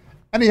receipt,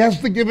 and he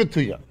has to give it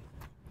to you.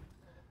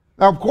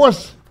 Now, of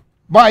course,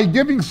 by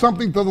giving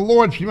something to the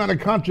Lord, she made a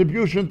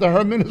contribution to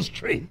her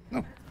ministry,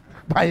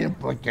 by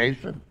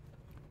implication.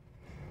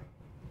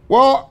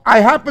 Well, I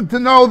happen to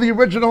know the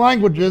original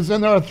languages,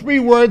 and there are 3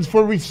 words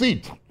for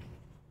receipt.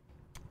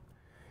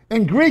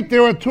 In Greek,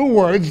 there are 2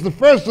 words. The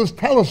first is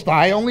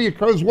telestai, only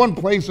occurs one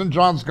place in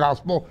John's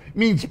Gospel. It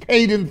means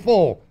paid in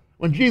full.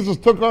 When Jesus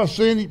took our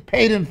sin, he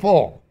paid in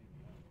full.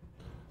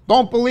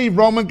 Don't believe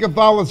Roman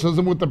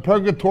Catholicism with the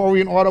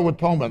purgatory and auto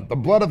atonement. The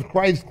blood of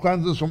Christ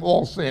cleanses from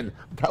all sin.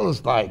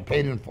 Telestai,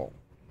 paid in full.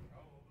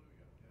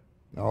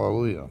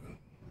 Hallelujah.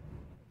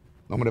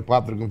 Nomine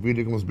Patri, cum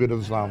Filii, cum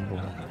Spiritus Sancto.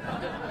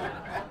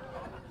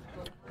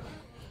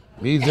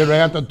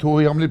 Miserere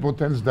tui,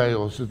 omnipotens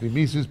Deus, et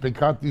missis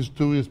peccatis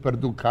tuis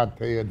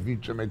perducate et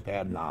vicem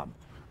aeternam.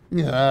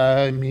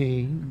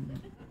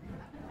 Amen.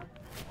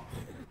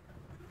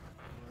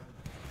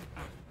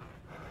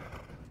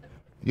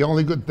 The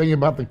only good thing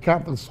about the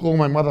Catholic school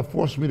my mother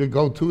forced me to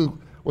go to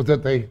was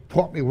that they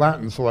taught me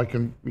Latin so I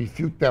can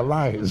refute their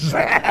lies.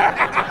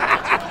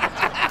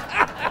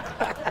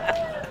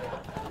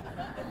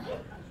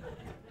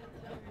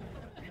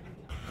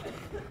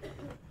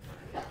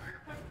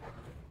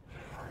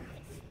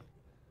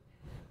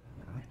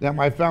 Yeah,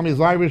 my family's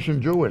Irish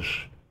and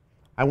Jewish.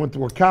 I went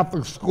to a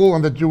Catholic school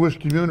and the Jewish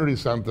Community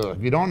Center.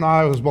 If you don't know,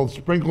 I was both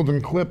sprinkled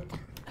and clipped.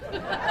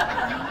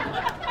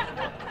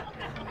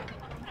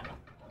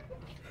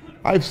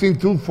 I've seen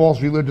 2 false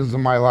religions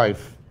in my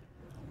life.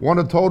 One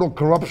a total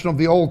corruption of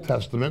the Old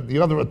Testament, the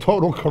other a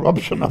total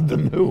corruption of the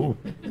New.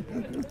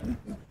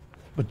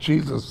 But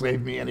Jesus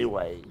saved me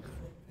anyway.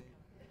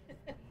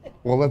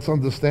 Well, let's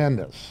understand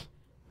this.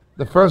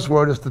 The first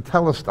word is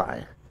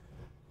tetelestai.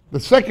 The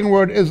second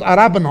word is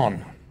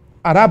arabanon.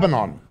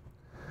 Arabanon.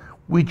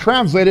 We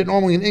translate it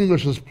normally in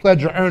English as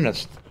pledge or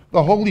earnest.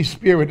 The Holy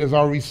Spirit is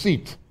our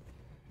receipt.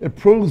 It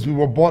proves we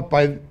were bought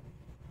by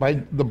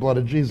the blood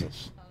of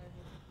Jesus.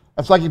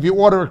 It's like if you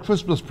order a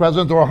Christmas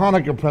present or a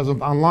Hanukkah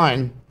present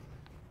online,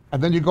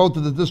 and then you go to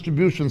the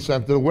distribution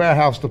center, the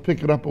warehouse, to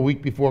pick it up a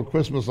week before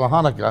Christmas or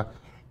Hanukkah,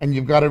 and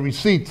you've got a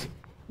receipt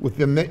with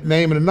the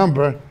name and a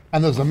number,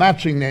 and there's a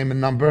matching name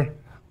and number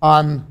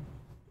on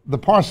the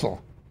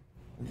parcel.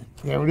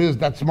 There it is,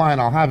 that's mine,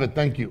 I'll have it,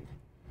 thank you.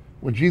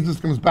 When Jesus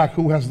comes back,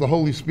 who has the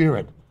Holy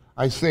Spirit?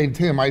 I saved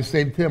him, I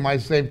saved him, I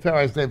saved her,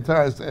 I saved her,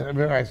 I saved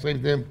her, I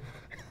saved him.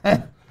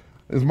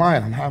 It's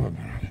mine, I'm having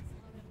it.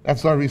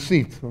 That's our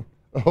receipt.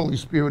 The Holy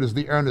Spirit is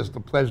the earnest, the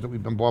pledge that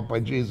we've been bought by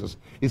Jesus.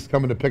 He's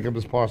coming to pick up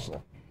his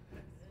parcel.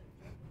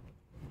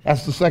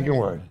 That's the second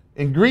word.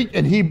 In Greek,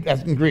 in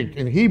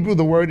Hebrew,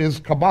 the word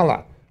is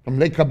Kabbalah, from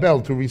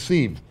lekabel, to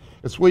receive.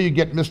 It's where you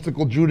get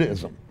mystical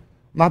Judaism.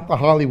 Not the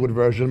Hollywood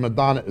version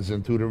Madonna is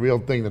into, the real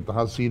thing that the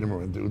Hasidim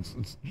are into.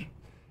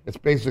 It's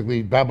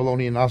basically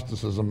Babylonian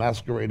Gnosticism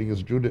masquerading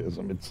as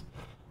Judaism. It's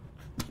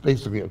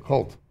basically a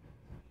cult.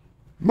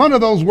 None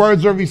of those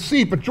words are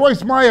receipt, but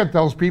Joyce Meyer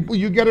tells people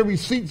you get a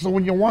receipt, so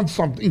when you want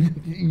something,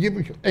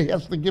 he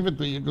has to give it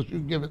to you because you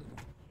give it.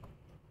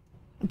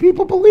 And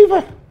people believe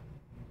it.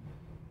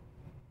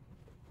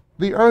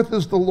 The earth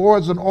is the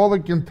Lord's and all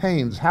it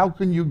contains. How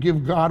can you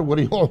give God what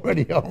he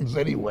already owns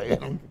anyway?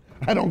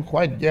 I don't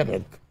quite get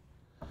it.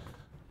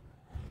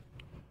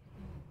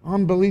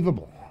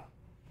 Unbelievable.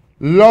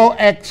 Lo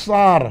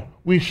exar,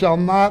 we shall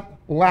not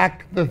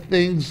lack the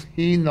things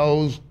he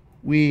knows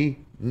we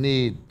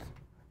need.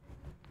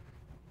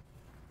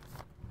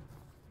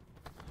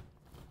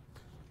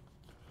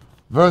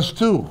 Verse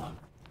 2.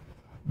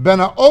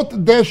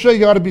 Benaot desha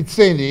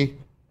yarbitzeni,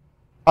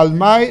 al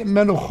mai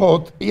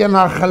menuchot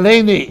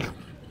yanachaleni.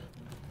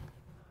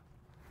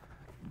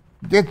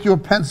 Get your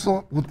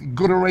pencil with a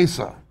good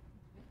eraser.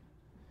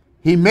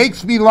 He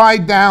makes me lie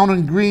down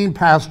in green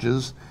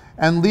pastures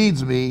and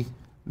leads me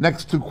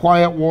next to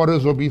quiet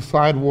waters or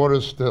beside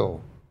waters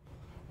still.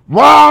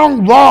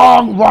 Wrong,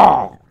 wrong,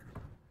 wrong.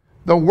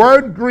 The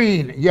word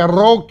green,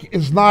 yarok,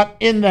 is not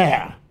in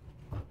there.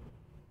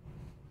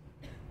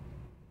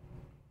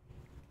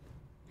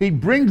 He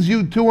brings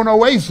you to an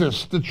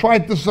oasis to try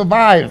to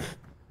survive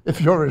if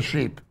you're a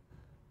sheep.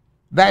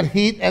 That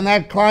heat and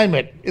that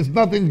climate is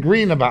nothing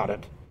green about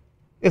it.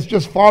 It's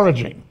just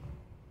foraging.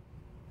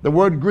 The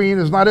word green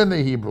is not in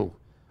the Hebrew.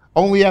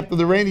 Only after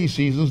the rainy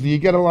seasons do you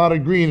get a lot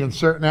of green in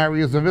certain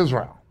areas of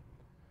Israel.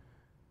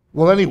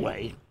 Well,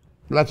 anyway,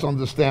 let's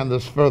understand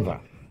this further.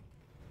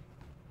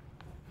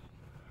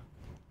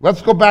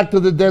 Let's go back to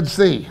the Dead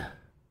Sea.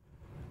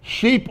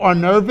 Sheep are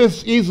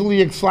nervous, easily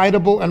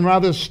excitable, and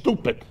rather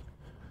stupid.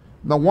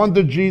 No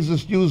wonder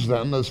Jesus used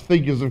them as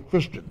figures of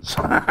Christians.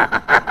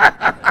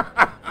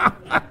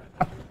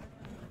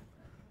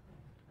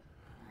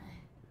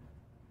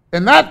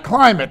 In that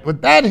climate,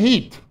 with that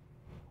heat,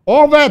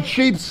 all that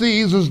sheep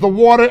sees is the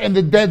water in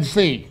the Dead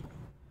Sea.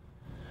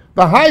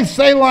 The high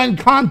saline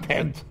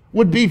content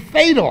would be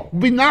fatal,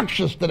 would be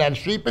noxious to that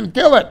sheep and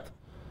kill it.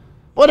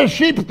 But a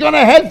sheep's going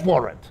to head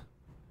for it.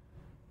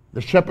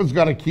 The shepherd's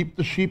got to keep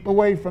the sheep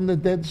away from the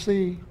Dead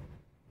Sea.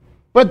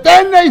 But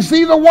then they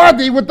see the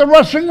wadi with the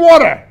rushing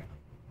water.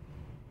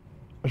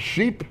 A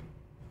sheep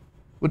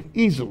would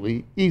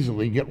easily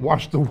get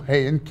washed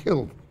away and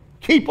killed.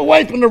 Keep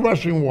away from the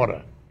rushing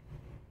water.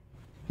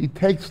 He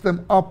takes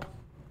them up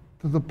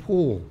to the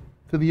pool,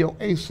 to the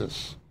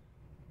oasis,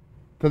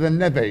 to the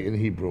neve in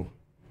Hebrew,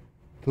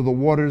 to the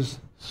waters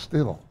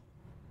still.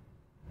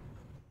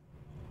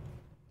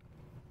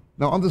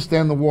 Now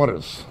understand the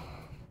waters.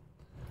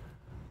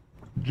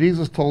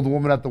 Jesus told the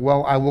woman at the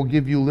well, I will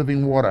give you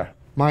living water.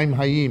 Maim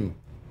Hayim.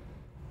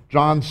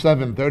 John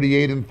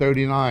 7:38 and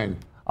 39.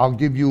 I'll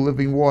give you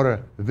living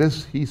water.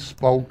 This he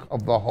spoke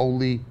of the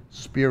Holy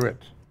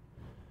Spirit.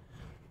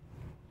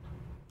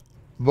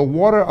 The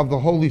water of the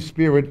Holy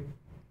Spirit,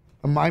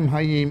 Maim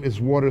Hayim,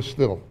 is water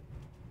still.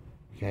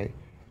 Okay?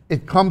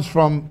 It comes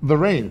from the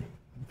rain,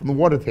 from the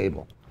water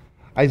table.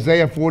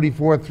 Isaiah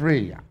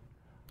 44:3.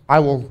 I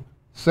will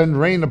send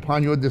rain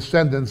upon your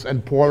descendants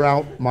and pour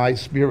out my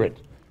spirit.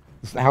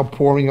 This is how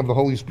pouring of the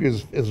Holy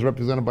Spirit is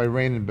represented by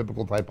rain in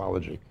biblical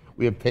typology.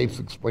 We have tapes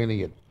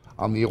explaining it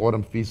on the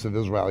Autumn Feast of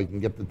Israel. You can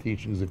get the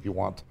teachings if you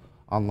want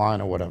online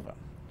or whatever.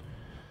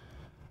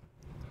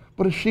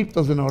 But a sheep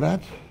doesn't know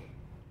that.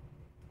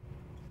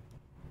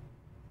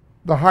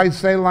 The high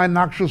saline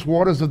noxious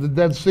waters of the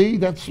Dead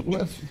Sea,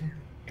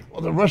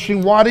 or the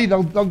rushing wadi,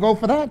 they'll go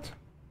for that.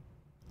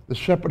 The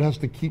shepherd has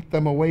to keep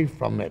them away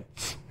from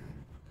it.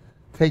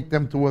 Take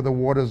them to where the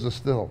waters are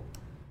still.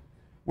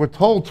 We're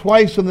told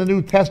twice in the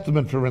New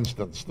Testament, for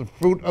instance, the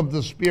fruit of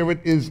the Spirit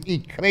is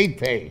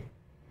ikrete,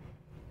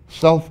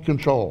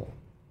 self-control.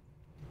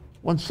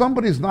 When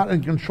somebody's not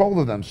in control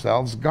of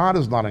themselves, God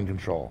is not in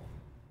control.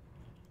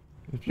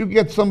 If you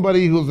get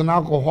somebody who's an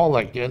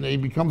alcoholic and he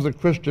becomes a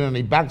Christian and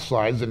he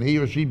backslides and he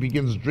or she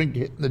begins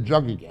drinking, hitting the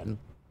jug again,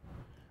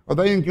 are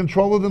they in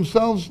control of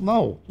themselves?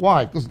 No.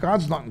 Why? Because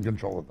God's not in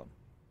control of them.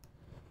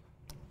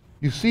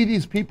 You see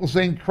these people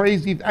saying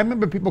crazy. I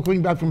remember people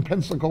coming back from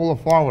Pensacola,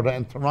 Florida,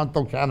 and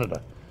Toronto, Canada.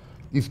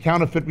 These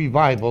counterfeit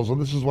revivals, and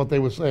this is what they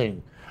were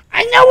saying.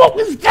 I know it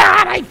was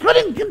God. I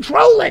couldn't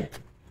control it.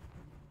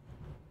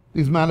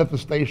 These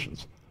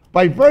manifestations.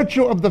 By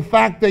virtue of the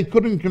fact they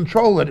couldn't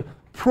control it,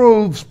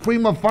 proves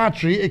prima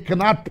facie it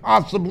cannot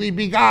possibly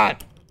be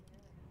God.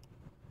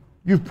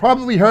 You've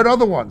probably heard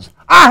other ones.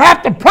 I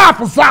have to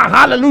prophesy,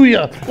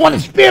 hallelujah. When the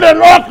Spirit of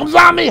the Lord comes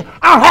on me,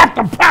 I'll have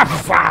to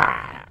prophesy.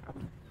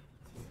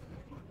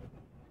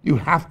 You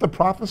have to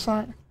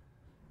prophesy?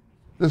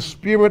 The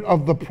spirit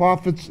of the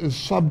prophets is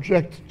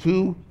subject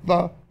to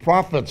the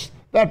prophets.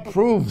 That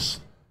proves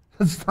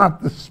it's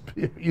not the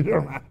spirit. You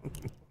don't have to.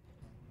 You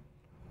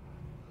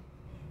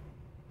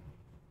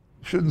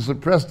shouldn't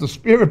suppress the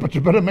spirit, but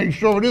you better make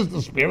sure it is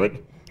the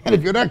spirit. And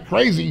if you're that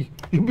crazy,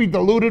 you'll be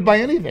deluded by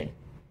anything.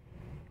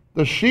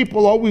 The sheep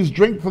will always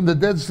drink from the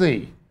Dead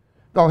Sea.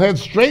 They'll head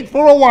straight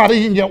for a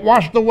wadi and get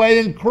washed away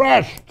and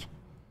crushed.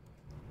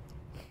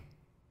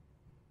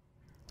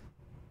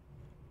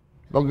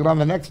 They'll get on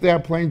the next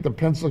airplane to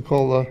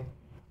Pensacola,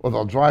 or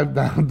they'll drive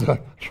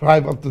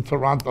up to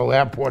Toronto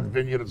Airport,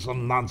 Vineyard, or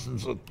some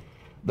nonsense.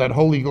 That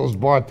Holy Ghost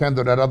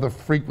bartender, that other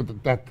freak with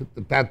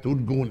the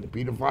tattooed goon, the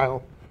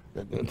pedophile.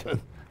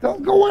 They'll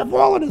go after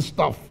all of this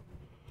stuff.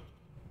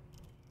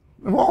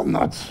 They're all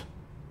nuts.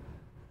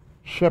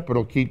 Shepherd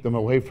will keep them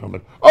away from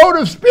it. Oh,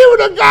 the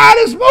Spirit of God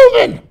is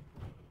moving!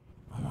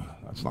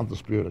 That's not the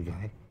Spirit of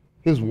God.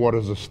 His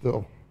waters are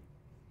still.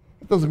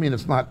 It doesn't mean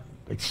it's not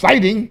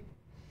exciting.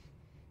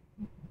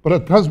 But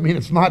it does mean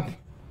it's not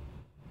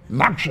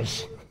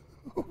noxious.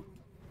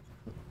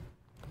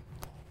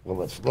 Well,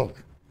 let's look.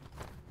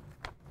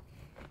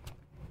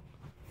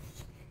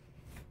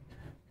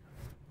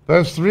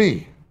 Verse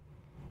 3.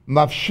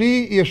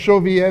 Nafshi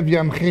yeshoviev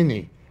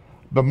yamchini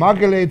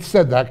b'magalei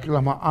tzedek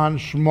lama'an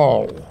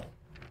shmo.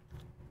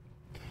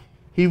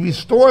 He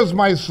restores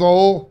my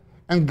soul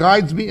and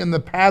guides me in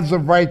the paths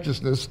of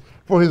righteousness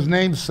for his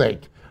name's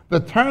sake. The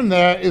term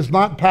there is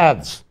not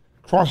paths.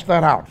 Cross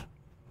that out.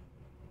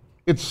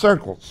 It's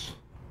circles.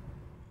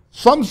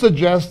 Some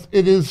suggest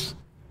it is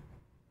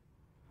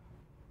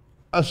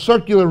a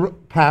circular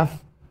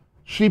path,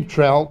 sheep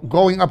trail,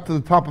 going up to the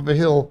top of a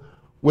hill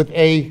with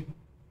a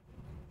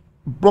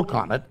brook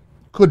on it,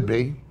 could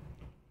be.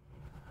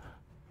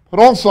 But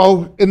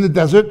also in the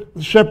desert,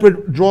 the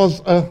shepherd draws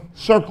a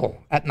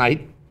circle at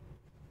night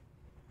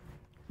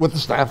with the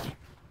staff,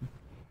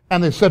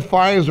 and they set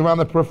fires around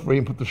the periphery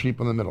and put the sheep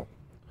in the middle.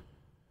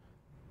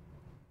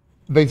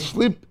 They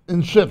sleep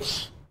in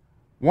shifts.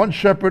 One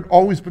shepherd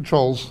always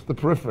patrols the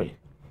periphery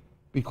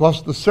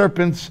because the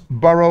serpents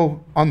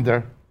burrow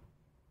under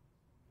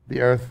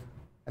the earth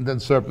and then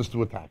surface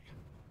to attack.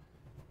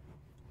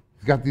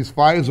 He's got these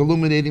fires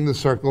illuminating the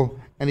circle,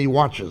 and he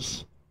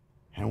watches.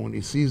 And when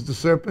he sees the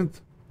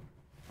serpent,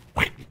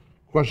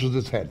 crushes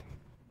its head.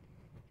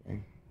 Okay.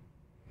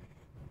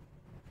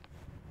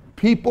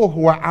 People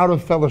who are out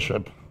of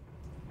fellowship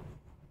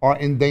are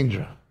in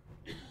danger,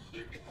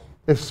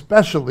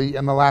 especially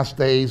in the last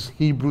days.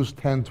 Hebrews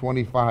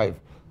 10:25.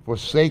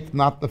 Forsake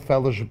not the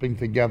fellowshipping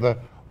together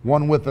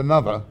one with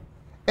another,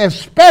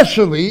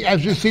 especially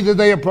as you see the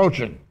day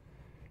approaching.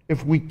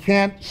 If we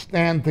can't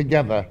stand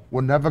together,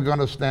 we're never going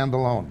to stand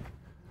alone.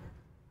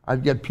 I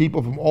get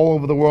people from all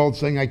over the world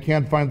saying, I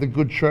can't find a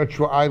good church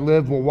where I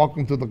live. Well,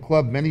 welcome to the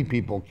club. Many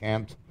people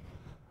can't.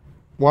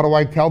 What do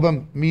I tell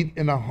them? Meet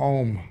in a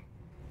home,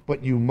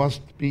 but you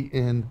must be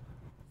in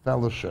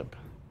fellowship.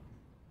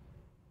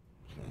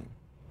 Okay.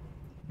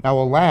 Now,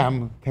 a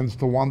lamb tends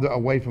to wander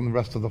away from the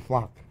rest of the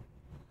flock.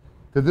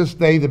 To this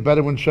day, the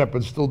Bedouin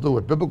shepherds still do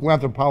it. Biblical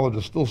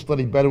anthropologists still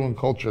study Bedouin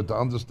culture to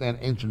understand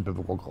ancient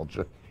biblical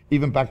culture.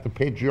 Even back to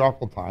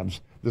patriarchal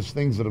times, there's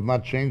things that have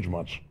not changed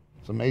much.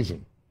 It's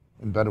amazing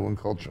in Bedouin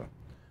culture.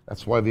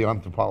 That's why the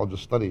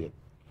anthropologists study it.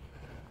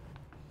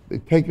 They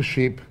take a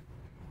sheep,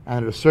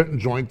 and at a certain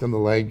joint in the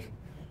leg,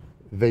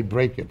 they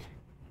break it.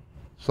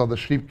 So the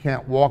sheep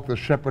can't walk, the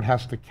shepherd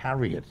has to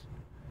carry it.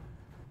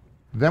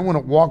 Then when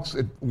it walks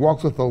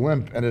with a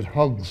limp, and it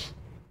hugs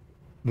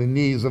the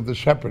knees of the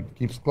shepherd,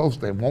 keeps close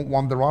to him, won't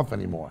wander off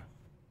anymore.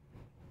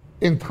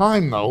 In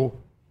time, though,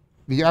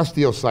 the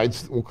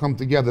osteocytes will come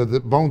together, the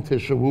bone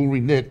tissue will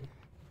reknit,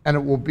 and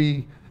it will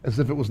be as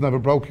if it was never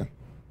broken.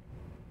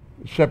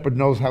 The shepherd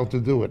knows how to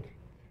do it.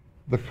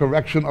 The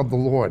correction of the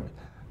Lord.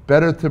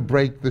 Better to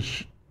break the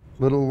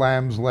little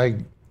lamb's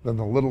leg than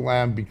the little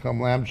lamb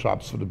become lamb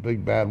chops for the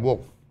big bad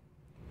wolf.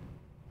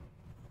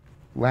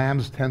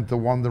 Lambs tend to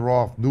wander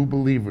off. New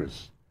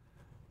believers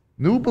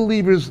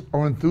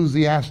are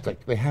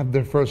enthusiastic. They have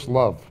their first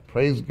love.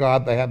 Praise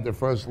God, they have their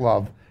first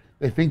love.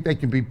 They think they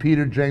can be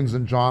Peter, James,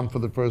 and John for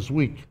the first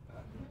week.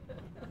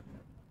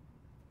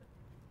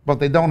 But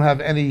they don't have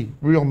any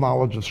real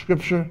knowledge of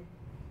Scripture.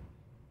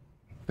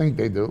 I think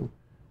they do.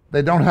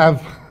 They don't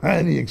have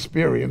any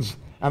experience,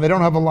 and they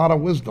don't have a lot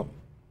of wisdom.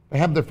 They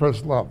have their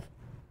first love.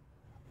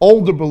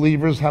 Older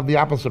believers have the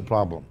opposite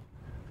problem.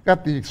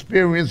 Got the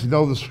experience,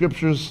 know the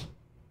Scriptures,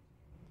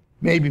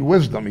 maybe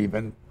wisdom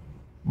even,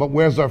 but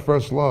where's our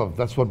first love?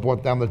 That's what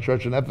brought down the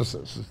church in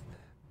Ephesus.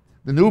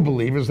 The new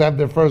believers have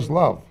their first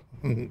love,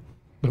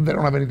 but they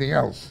don't have anything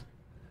else.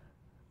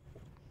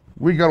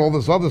 We got all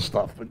this other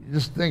stuff, but you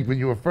just think when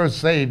you were first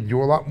saved, you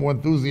were a lot more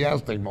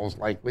enthusiastic, most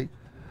likely.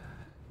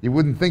 You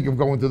wouldn't think of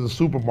going to the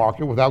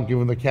supermarket without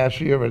giving the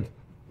cashier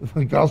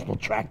a gospel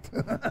tract.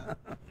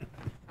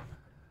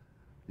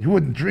 You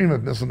wouldn't dream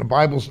of missing a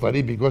Bible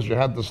study because you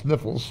had the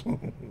sniffles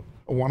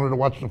or wanted to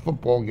watch the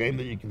football game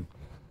that you can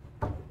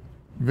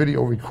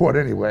video record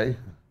anyway.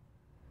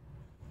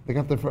 They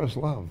got their first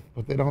love,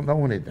 but they don't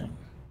know anything.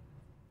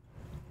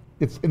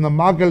 It's in the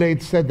Magalei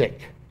Tzedek,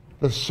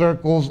 the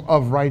circles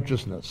of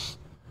righteousness.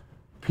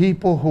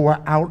 People who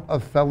are out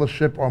of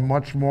fellowship are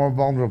much more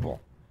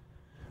vulnerable.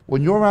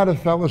 When you're out of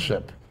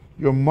fellowship,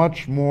 you're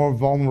much more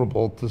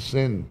vulnerable to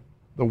sin.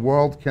 The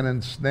world can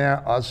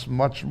ensnare us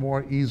much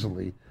more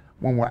easily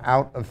when we're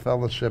out of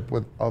fellowship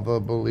with other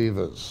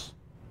believers.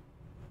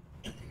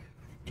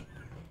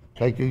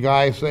 Take a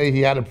guy, say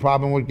he had a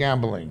problem with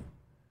gambling.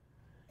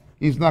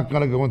 He's not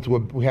going to go into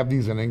we have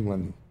these in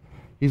England.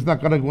 He's not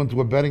going to go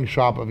into a betting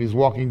shop if he's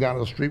walking down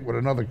the street with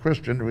another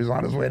Christian or he's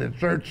on his way to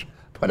church.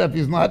 But if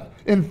he's not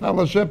in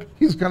fellowship,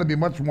 he's going to be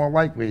much more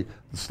likely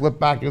to slip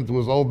back into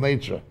his old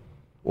nature.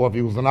 Or if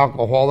he was an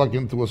alcoholic,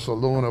 into a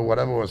saloon or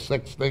whatever, or a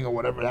sex thing or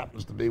whatever it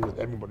happens to be with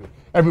everybody.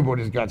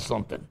 Everybody's got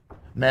something.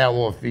 Male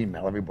or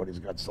female, everybody's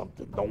got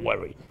something. Don't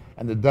worry.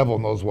 And the devil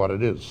knows what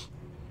it is.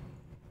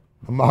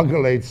 The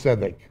Magalei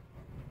Tzedek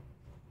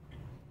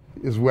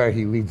is where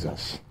he leads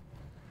us.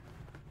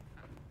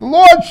 The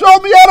Lord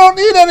showed me I don't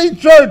need any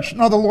church.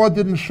 No, the Lord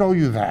didn't show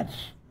you that.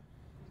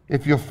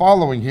 If you're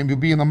following him, you'll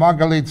be in the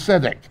Magalei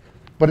Tzedek.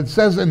 But it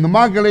says in the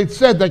Magalei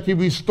Tzedek, he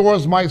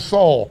restores my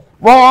soul.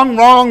 Wrong,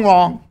 wrong,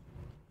 wrong.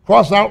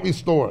 Cross out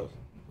restores.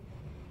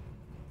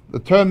 The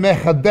term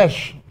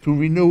mechadesh, to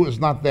renew, is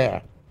not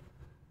there.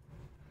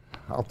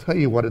 I'll tell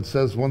you what it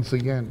says once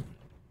again.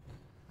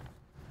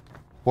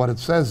 What it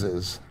says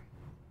is,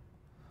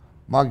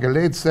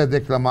 Magalei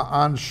Tzedek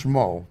lama'an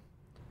shmo,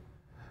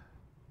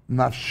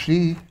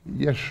 nafshi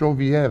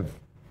yeshoviev.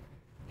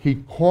 He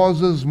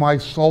causes my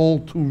soul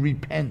to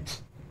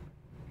repent.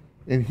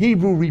 In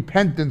Hebrew,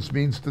 repentance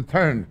means to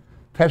turn,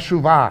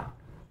 teshuvah.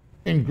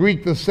 In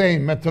Greek, the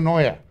same,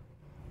 metanoia.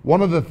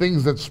 One of the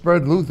things that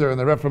spurred Luther in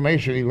the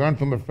Reformation, he learned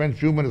from a French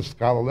humanist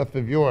scholar,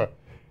 Lefebvre,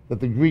 that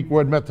the Greek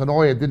word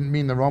metanoia didn't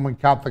mean the Roman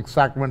Catholic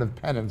sacrament of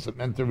penance. It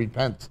meant to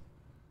repent.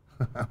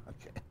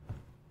 Okay.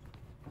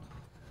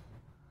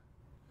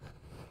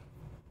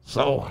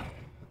 So,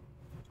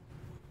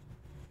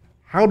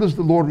 how does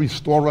the Lord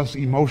restore us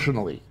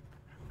emotionally?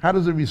 How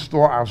does it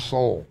restore our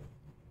soul?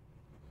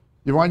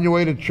 You're on your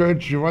way to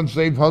church, your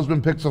unsaved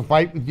husband picks a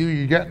fight with you,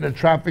 you get in a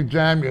traffic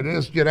jam, you're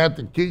this, you're that,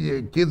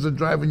 your kids are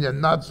driving you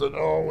nuts, and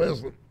oh,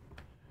 listen.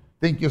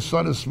 Think your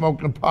son is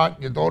smoking pot,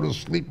 and your daughter's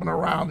sleeping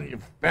around, and your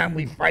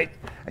family fight,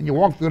 and you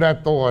walk through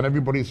that door, and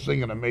everybody's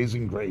singing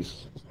Amazing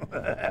Grace.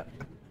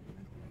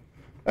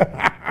 And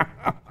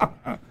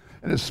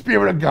the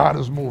Spirit of God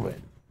is moving.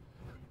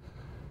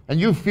 And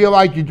you feel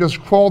like you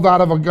just crawled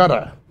out of a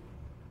gutter.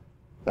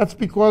 That's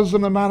because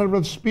in a matter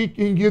of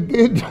speaking, you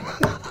did.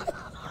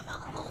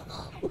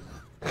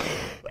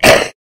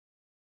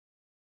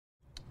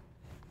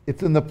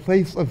 It's in the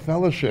place of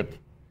fellowship.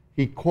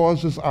 He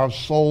causes our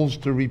souls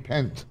to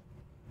repent.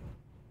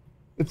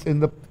 It's in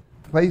the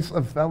place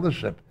of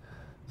fellowship.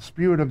 The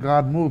Spirit of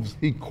God moves.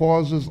 He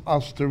causes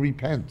us to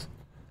repent.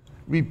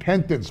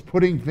 Repentance,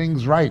 putting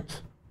things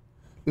right,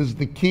 is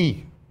the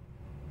key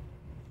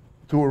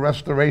to a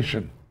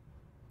restoration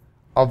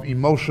of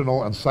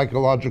emotional and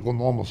psychological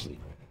normalcy.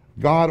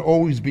 God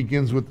always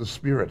begins with the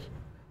Spirit.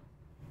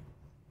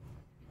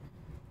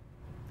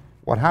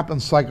 What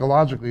happens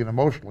psychologically and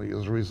emotionally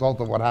is a result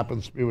of what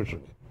happens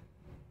spiritually.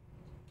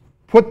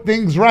 Put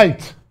things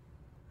right.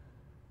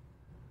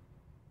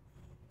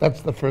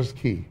 That's the first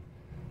key.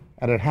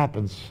 And it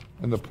happens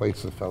in the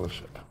place of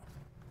fellowship.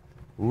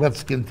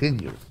 Let's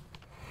continue.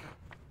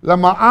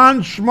 Lama'an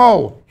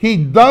Shmo, he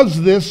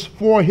does this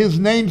for his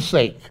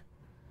namesake.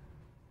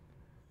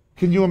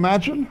 Can you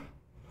imagine?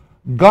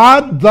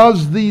 God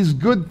does these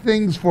good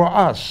things for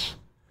us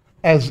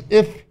as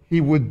if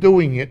he were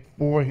doing it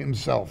for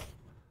himself.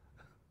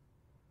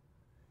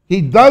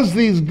 He does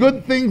these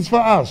good things for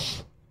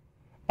us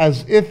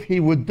as if he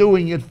were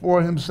doing it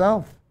for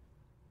himself.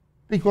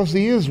 Because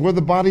he is. We're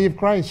the body of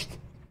Christ.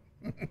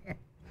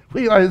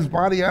 We are his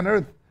body on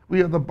earth.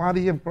 We are the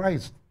body of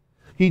Christ.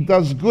 He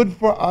does good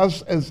for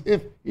us as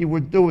if he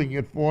were doing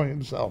it for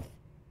himself.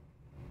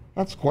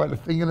 That's quite a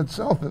thing in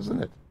itself,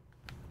 isn't it?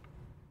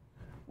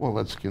 Well,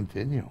 let's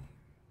continue.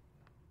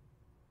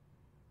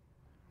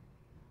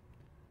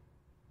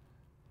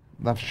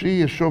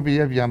 Nafshi yeshov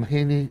yev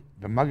yamchini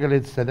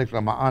v'magalet tzedek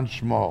lama'an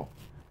shmo.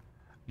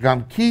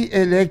 Gam ki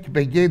elek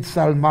beged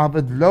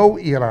salmavet lo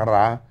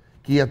irara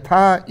ki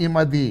ata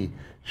imadi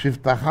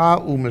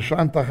shivtacha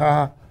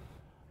u'meshantacha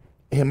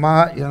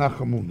hema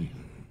yanachamuni.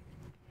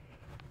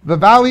 The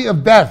valley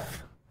of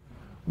death.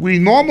 We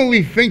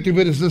normally think of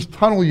it as this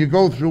tunnel you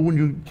go through when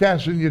you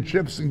cash in your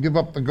chips and give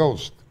up the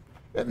ghost.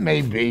 It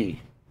may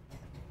be.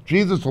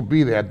 Jesus will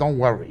be there, don't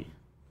worry.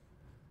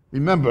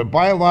 Remember,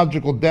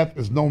 biological death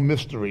is no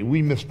mystery.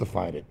 We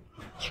mystified it.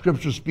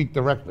 Scriptures speak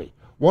directly.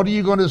 What are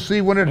you going to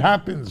see when it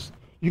happens?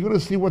 You're going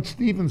to see what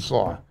Stephen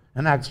saw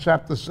in Acts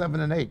chapter 7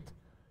 and 8.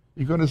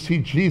 You're going to see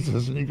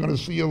Jesus and you're going to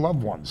see your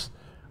loved ones.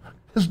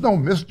 There's no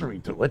mystery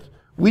to it.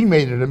 We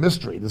made it a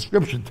mystery. The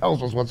Scripture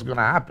tells us what's going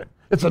to happen.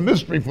 It's a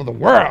mystery for the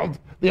world.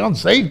 The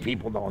unsaved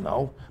people don't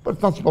know, but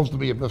it's not supposed to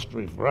be a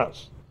mystery for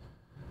us.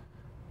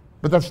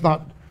 But that's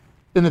not,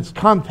 in its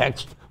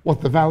context,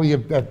 what the valley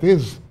of death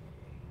is.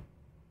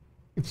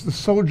 It's the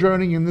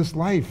sojourning in this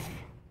life.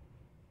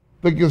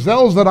 The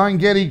gazelles that Ein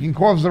Gedi can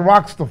cause the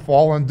rocks to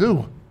fall and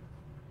do.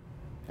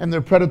 And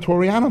they're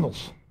predatory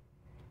animals.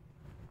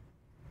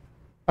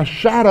 A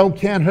shadow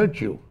can't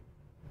hurt you.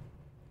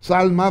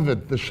 Sal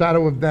Mavet, the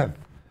shadow of death.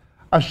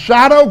 A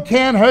shadow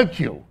can't hurt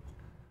you,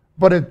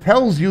 but it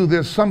tells you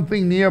there's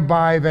something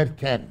nearby that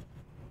can.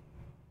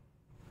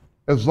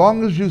 As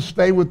long as you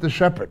stay with the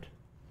shepherd,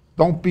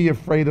 don't be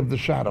afraid of the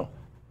shadow.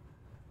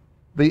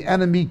 The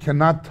enemy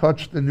cannot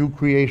touch the new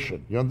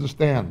creation. You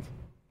understand?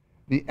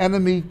 The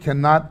enemy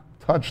cannot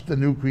touch the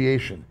new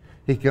creation.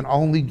 He can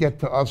only get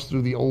to us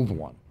through the old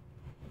one.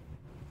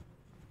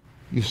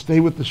 You stay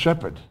with the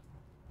shepherd.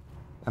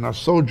 And our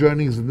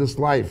sojournings in this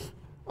life,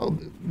 oh,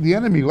 the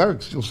enemy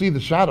lurks. You'll see the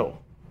shadow.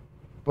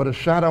 But a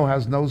shadow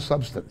has no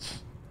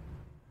substance.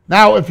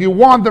 Now, if you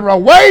wander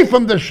away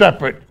from the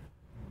shepherd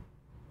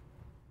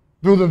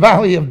through the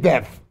valley of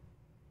death,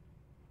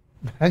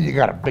 then you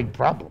got a big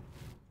problem.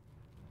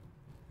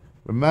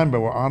 Remember,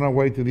 we're on our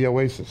way to the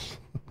oasis.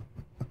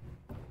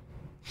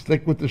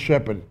 Stick with the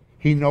shepherd.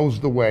 He knows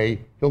the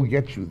way. He'll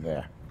get you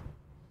there.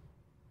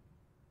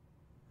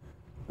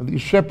 And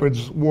these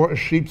shepherds wore a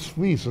sheep's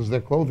fleece as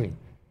their clothing.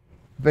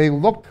 They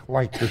looked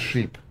like the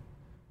sheep.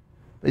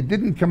 They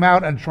didn't come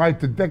out and try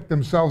to deck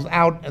themselves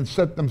out and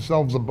set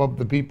themselves above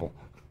the people.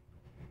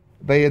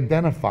 They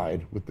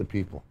identified with the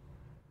people.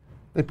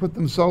 They put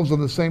themselves in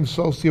the same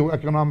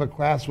socioeconomic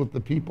class with the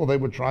people they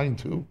were trying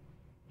to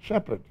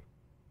shepherd,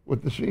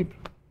 with the sheep.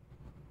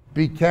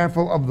 Be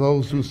careful of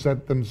those who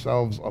set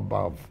themselves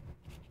above.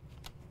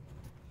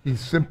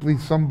 He's simply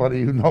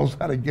somebody who knows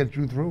how to get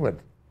you through it.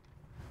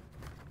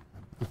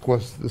 Of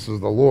course, this is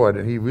the Lord,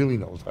 and he really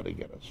knows how to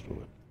get us through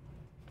it.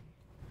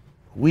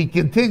 We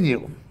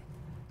continue.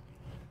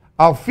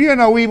 I'll fear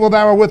no evil,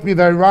 thou art with me,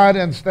 thy rod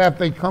and staff,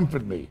 they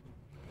comfort me.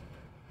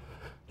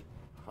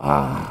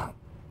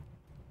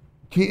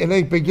 Ki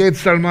elek beged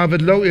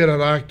salmavet lo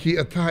irara, ki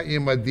ata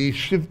imadi,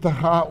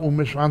 shivtaha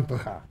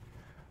umishvantaha.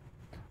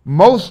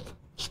 Most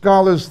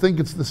scholars think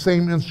it's the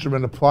same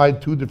instrument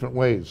applied two different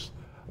ways,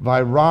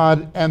 thy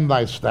rod and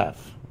thy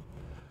staff.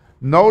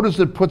 Notice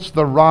it puts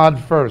the rod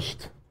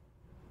first.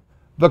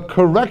 The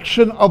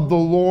correction of the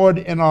Lord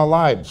in our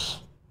lives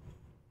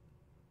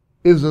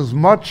is as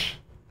much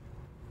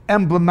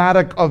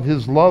emblematic of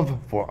his love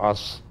for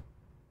us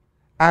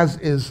as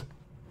is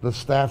the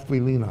staff we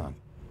lean on.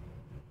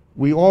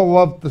 We all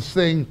love to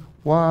sing,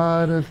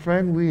 what a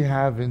friend we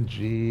have in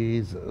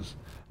Jesus.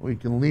 We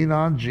can lean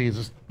on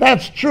Jesus.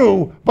 That's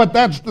true, but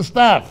that's the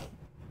staff.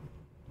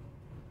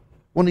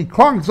 When he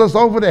clunks us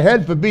over the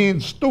head for being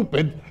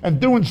stupid and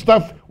doing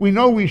stuff we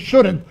know we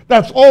shouldn't,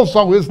 that's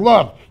also his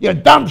love. You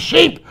dumb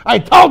sheep, I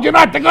told you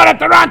not to go to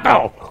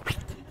Toronto.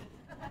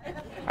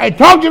 I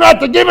told you not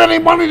to give any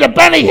money to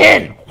Benny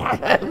Hinn.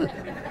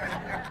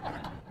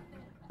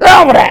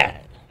 Get over that.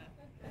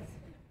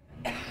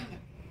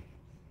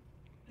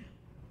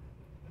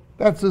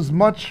 That's as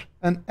much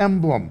an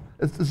emblem.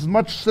 It's as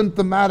much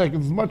symptomatic,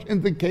 it's as much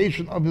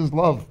indication of his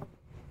love.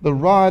 The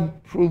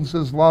rod proves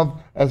his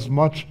love as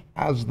much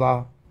as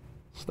the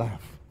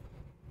staff.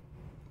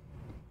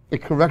 The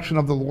correction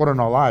of the Lord in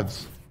our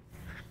lives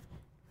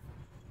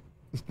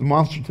is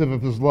demonstrative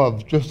of his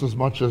love just as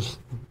much as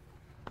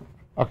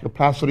our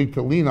capacity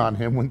to lean on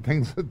him when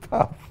things are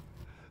tough.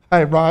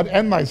 Thy rod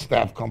and thy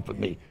staff comfort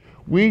me.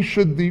 We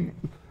should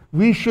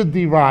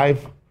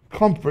derive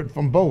comfort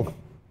from both.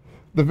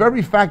 The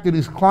very fact that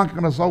he's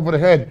clonking us over the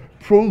head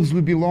proves we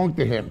belong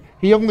to him.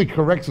 He only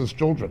corrects his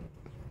children.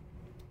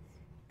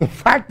 The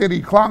fact that he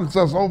clonks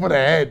us over the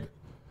head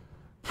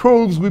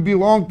proves we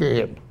belong to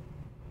him.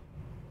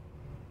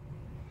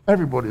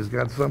 Everybody's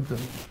got something.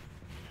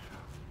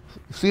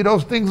 See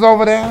those things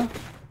over there?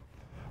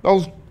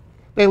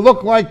 They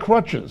look like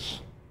crutches.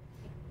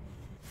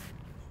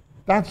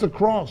 That's a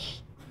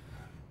cross.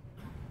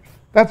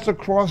 That's a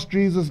cross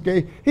Jesus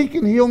gave. He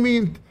can heal me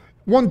in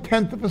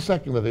 1/10 of a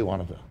second if he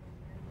wanted to.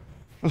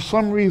 For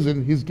some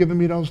reason, he's given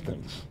me those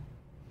things.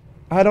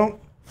 I don't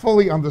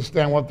fully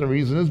understand what the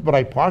reason is, but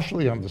I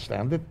partially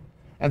understand it.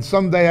 And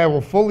someday I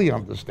will fully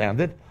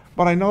understand it,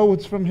 but I know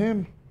it's from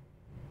him.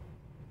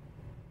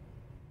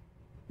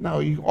 Now,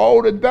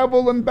 the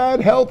devil and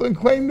bad health and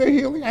claim they're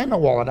healing. I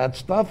know all of that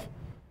stuff.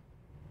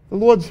 The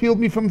Lord's healed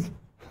me from,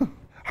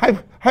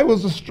 I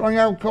was a strung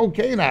out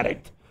cocaine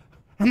addict.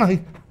 And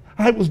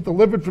I was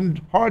delivered from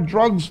hard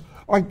drugs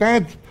like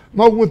that.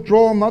 No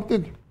withdrawal,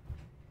 nothing.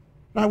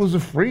 I was a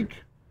freak.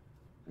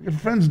 I got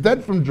friends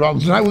dead from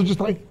drugs. And I was just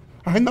like,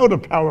 I know the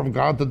power of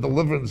God to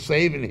deliver and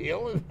save and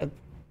heal.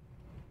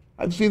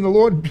 I've seen the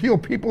Lord heal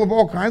people of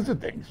all kinds of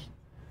things.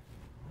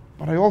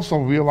 But I also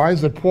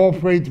realized that Paul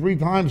prayed 3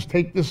 times,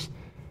 take this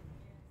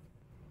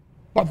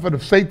buffet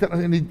of Satan,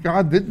 and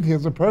God didn't. He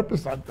has a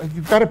purpose.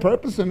 He's got a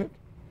purpose in it.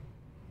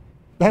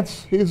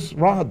 That's his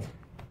rod.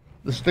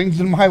 There's things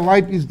in my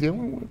life he's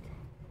dealing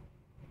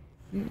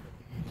with.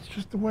 It's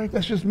just the way,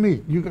 that's just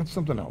me. You got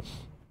something else.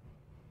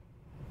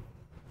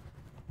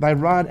 Thy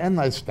rod and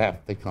thy staff,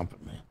 they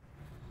comfort me.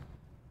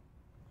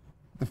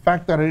 The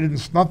fact that I didn't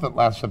snuff it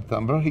last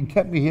September, he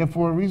kept me here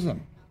for a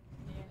reason.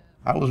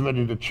 I was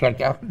ready to check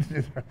out.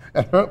 It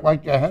hurt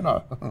like a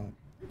henna.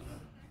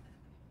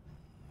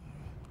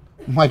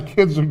 My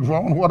kids are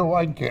grown. What do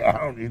I care?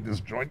 I don't need this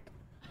joint.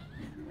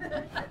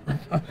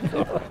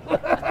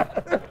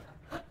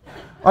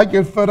 I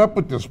get fed up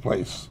with this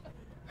place.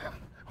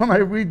 When I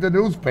read the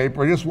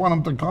newspaper, I just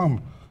want them to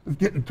come. It's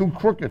getting too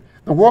crooked.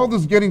 The world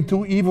is getting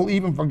too evil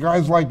even for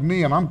guys like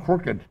me, and I'm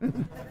crooked.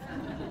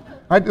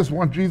 I just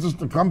want Jesus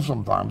to come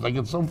sometimes. I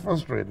get so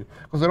frustrated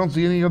because I don't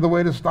see any other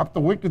way to stop the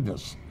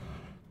wickedness.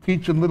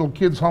 Teaching little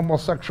kids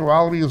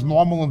homosexuality is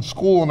normal in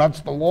school, and that's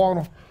the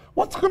law.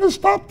 What's going to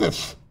stop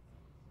this?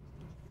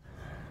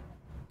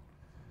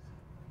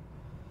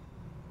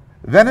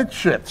 Then it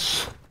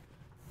shifts.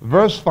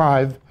 Verse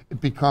 5,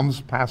 it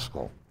becomes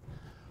Paschal.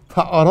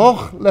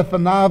 Ta'aroch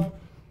lefanav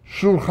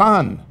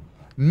shulchan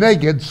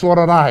neged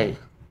sorarai.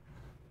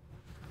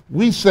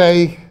 We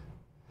say,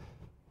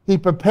 he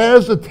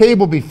prepares a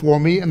table before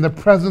me in the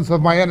presence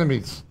of my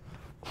enemies.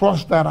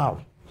 Cross that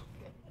out.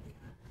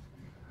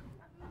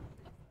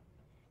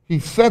 He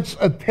sets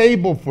a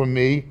table for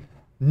me,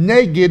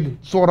 neged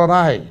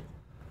sorarai,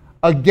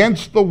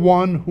 against the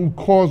one who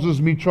causes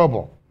me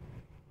trouble.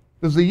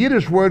 There's a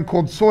Yiddish word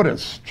called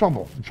sores,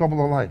 trouble, the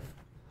trouble of life.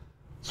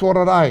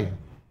 Sorarai.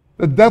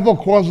 The devil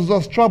causes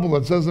us trouble,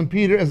 it says in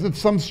Peter, as if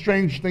some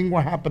strange thing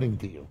were happening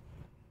to you.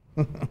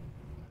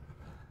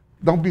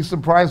 Don't be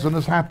surprised when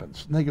this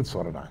happens. Neged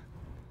sorarai.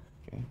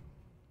 Okay.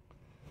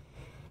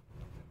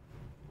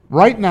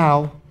 Right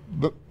now,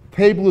 the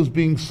table is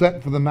being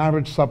set for the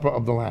marriage supper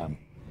of the Lamb.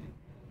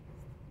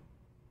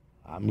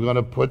 I'm going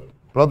to put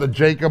Brother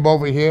Jacob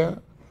over here,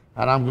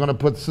 and I'm going to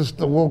put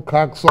Sister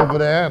Wilcox over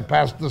there, and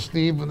Pastor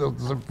Steve and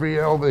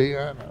Sophia over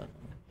here.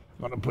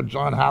 going to put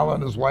John Howell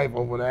and his wife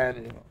over there.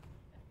 You know.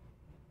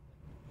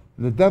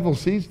 And the devil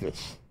sees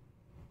this,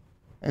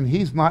 and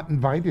he's not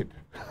invited.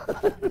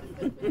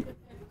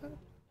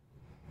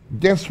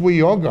 Guess where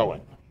you're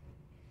going?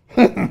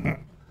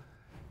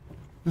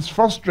 This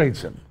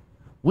frustrates him.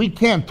 We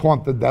can't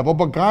taunt the devil,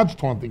 but God's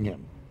taunting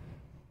him.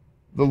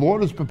 The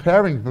Lord is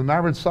preparing the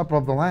marriage supper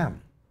of the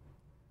Lamb.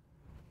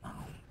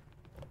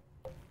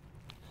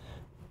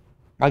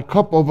 My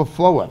cup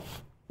overfloweth.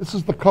 This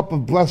is the cup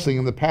of blessing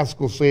in the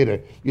Paschal Seder.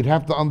 You'd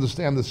have to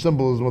understand the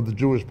symbolism of the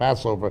Jewish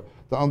Passover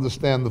to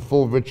understand the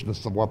full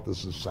richness of what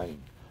this is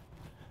saying.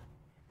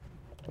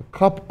 The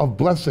cup of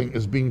blessing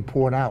is being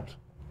poured out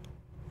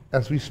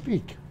as we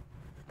speak.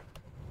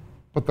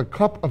 But the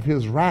cup of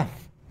his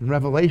wrath in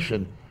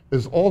Revelation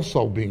is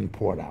also being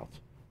poured out.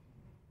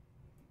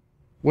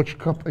 Which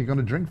cup are you going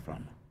to drink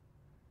from?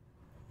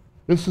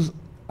 This is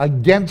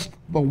against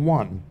the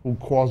one who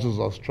causes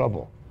us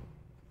trouble.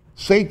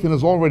 Satan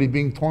is already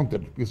being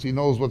taunted because he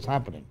knows what's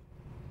happening.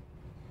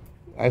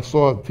 I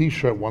saw a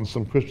t-shirt once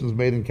some Christians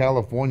made in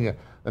California.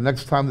 The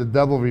next time the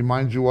devil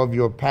reminds you of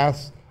your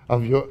past,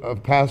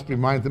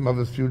 remind him of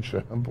his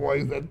future. And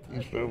boy, that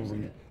t-shirt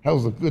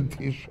was a good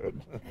t-shirt.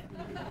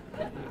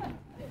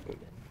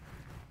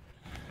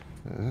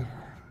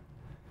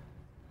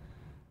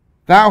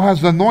 Thou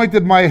hast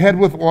anointed my head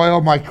with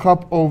oil, my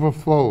cup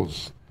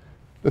overflows.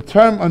 The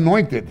term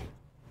anointed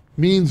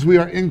means we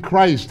are in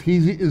Christ. He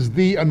is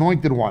the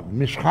anointed one,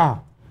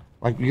 Mishcha,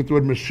 like we get the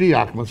word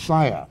Mashiach,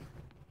 Messiah.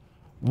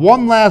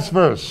 One last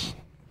verse.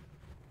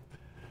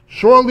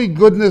 Surely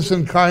goodness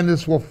and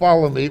kindness will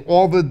follow me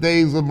all the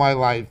days of my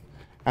life,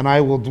 and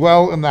I will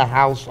dwell in the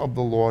house of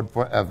the Lord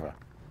forever.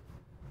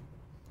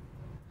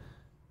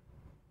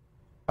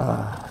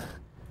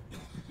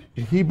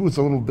 In Hebrew, it's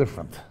a little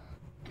different.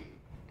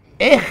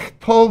 Ech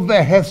tov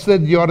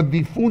vehesed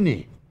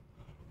yordifuni,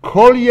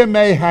 kol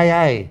yemei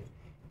hayai,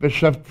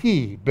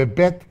 v'shavti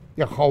bebet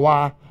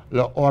Yehovah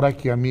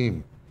le'orak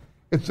yamim.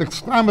 It's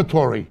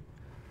exclamatory.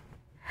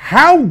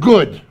 How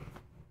good!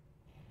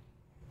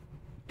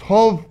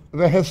 Tov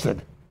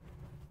vehesed.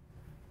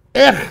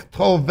 Ech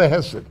tov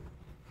vehesed.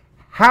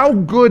 How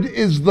good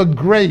is the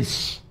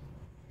grace?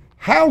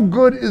 How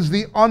good is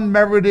the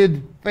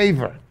unmerited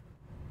favor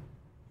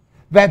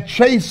that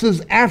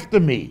chases after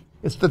me?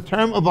 It's the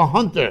term of a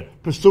hunter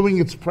pursuing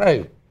its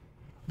prey.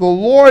 The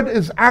Lord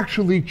is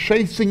actually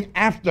chasing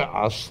after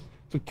us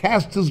to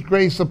cast his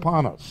grace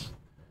upon us.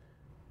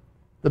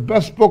 The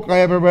best book I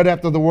ever read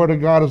after the Word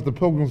of God is The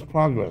Pilgrim's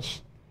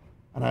Progress.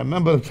 And I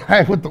remember the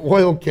guy with the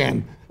oil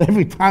can.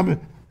 Every time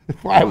the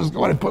fire was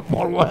going, to put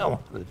more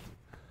oil on it.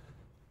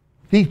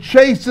 He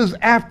chases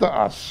after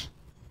us.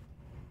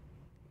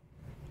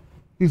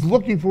 He's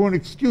looking for an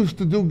excuse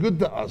to do good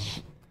to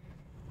us.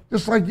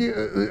 Just like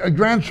a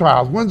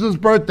grandchild. When's his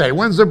birthday?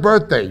 When's their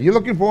birthday? You're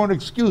looking for an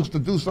excuse to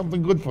do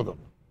something good for them.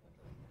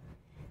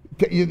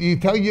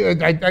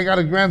 I got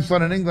a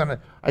grandson in England.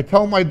 I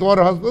tell my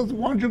daughter, husband,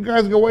 why don't you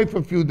guys go away for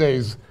a few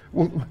days?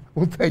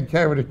 We'll take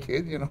care of the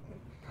kid, you know.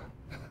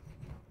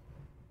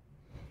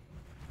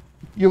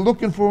 You're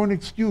looking for an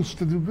excuse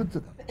to do good to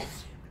them.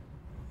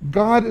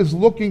 God is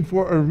looking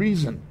for a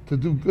reason to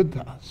do good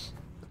to us.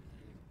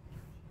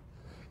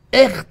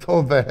 Ech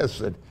tov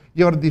vehesed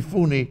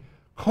yordifuni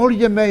kol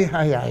yemei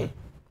hayai.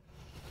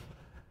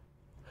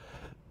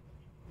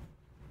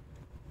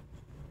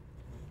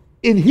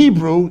 In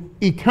Hebrew,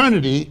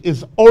 eternity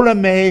is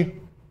olamei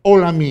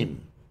olamim.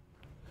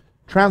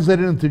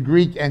 Translated into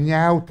Greek,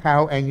 enyao,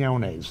 tau,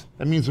 enyones.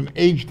 That means from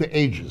age to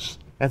ages.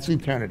 That's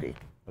eternity.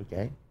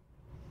 Okay?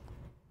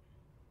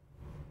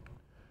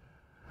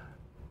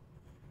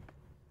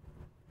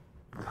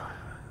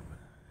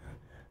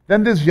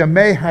 Then there's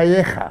Yamei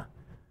Hayecha,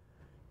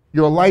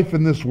 your life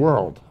in this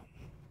world.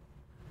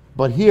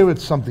 But here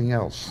it's something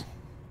else.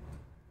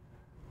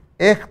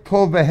 Ech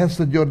tov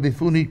vehesed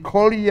yordifuni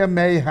kol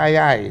yamei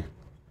hayai.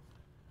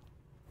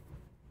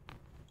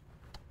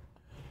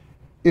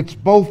 It's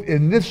both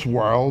in this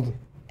world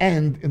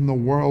and in the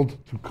world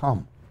to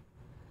come.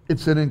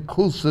 It's an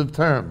inclusive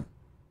term.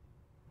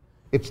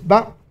 It's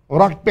not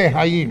rak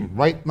behayim,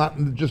 right? Not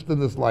just in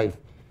this life.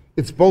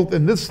 It's both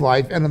in this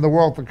life and in the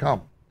world to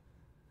come.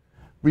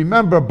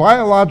 Remember,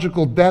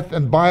 biological death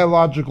and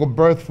biological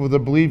birth for the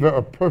believer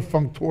are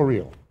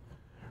perfunctorial.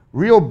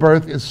 Real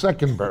birth is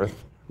second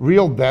birth.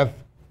 Real death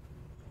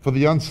for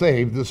the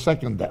unsaved is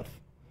second death.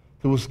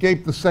 To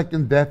escape the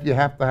second death, you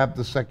have to have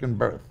the second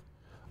birth.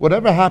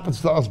 Whatever happens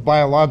to us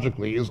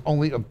biologically is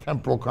only of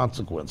temporal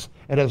consequence.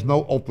 It has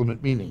no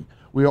ultimate meaning.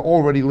 We are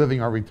already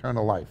living our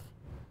eternal life.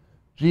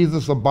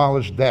 Jesus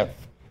abolished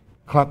death,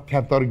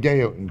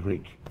 katargeo in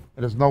Greek.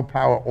 It has no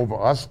power over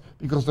us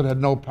because it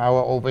had no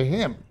power over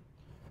him.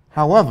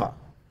 However,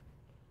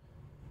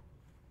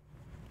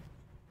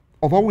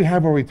 although we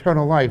have our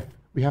eternal life,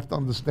 we have to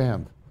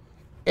understand.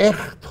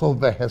 Ech tov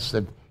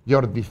vehesed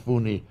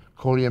yordifuni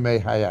kol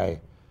yemei hayai.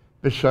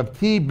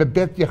 B'shavti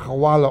bebet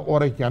Yehovah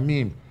le'orak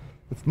yamim.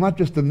 It's not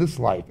just in this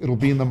life. It'll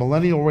be in the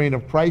millennial reign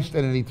of Christ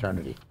and in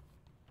eternity.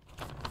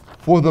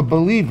 For the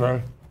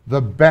believer,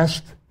 the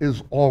best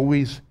is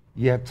always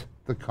yet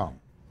to come.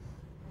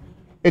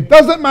 It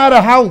doesn't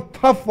matter how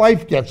tough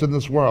life gets in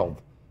this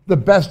world. The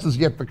best is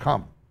yet to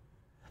come.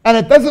 And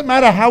it doesn't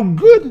matter how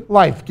good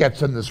life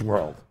gets in this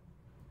world.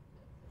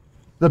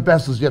 The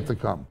best is yet to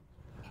come.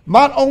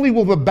 Not only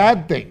will the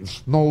bad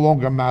things no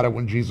longer matter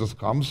when Jesus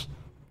comes,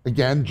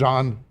 again,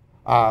 John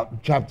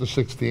chapter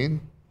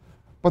 16,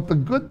 but the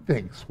good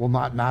things will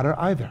not matter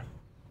either.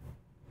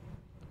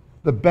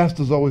 The best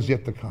is always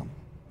yet to come.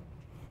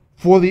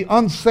 For the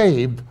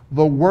unsaved,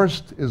 the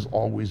worst is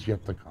always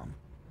yet to come.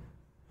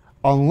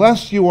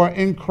 Unless you are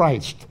in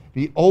Christ,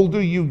 the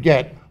older you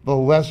get, the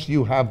less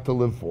you have to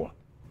live for.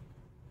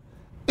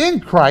 In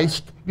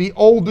Christ, the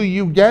older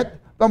you get,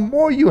 the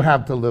more you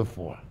have to live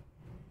for.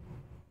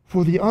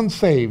 For the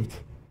unsaved,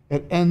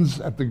 it ends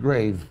at the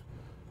grave.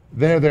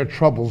 There their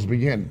troubles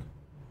begin.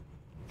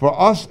 For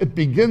us, it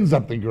begins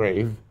at the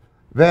grave.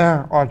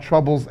 There our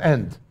troubles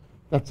end.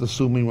 That's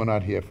assuming we're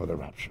not here for the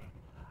rapture.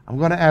 I'm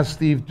going to ask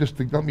Steve just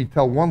to let me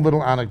tell one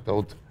little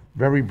anecdote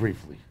very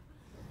briefly.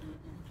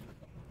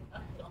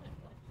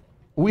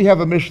 We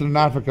have a mission in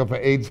Africa for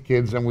AIDS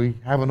kids, and we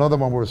have another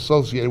one we're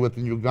associated with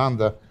in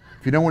Uganda.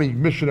 If you know any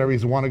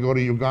missionaries who want to go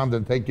to Uganda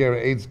and take care of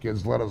AIDS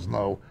kids, let us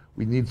know.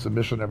 We need some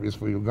missionaries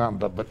for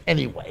Uganda. But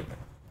anyway,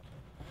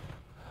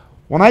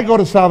 when I go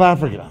to South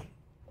Africa,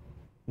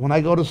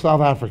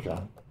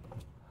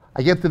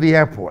 I get to the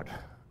airport,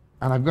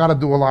 and I've got to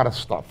do a lot of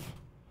stuff.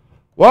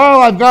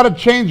 Well, I've got to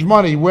change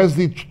money. Where's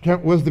the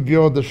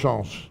Bureau de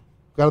Change?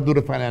 Got to do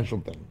the financial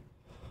thing.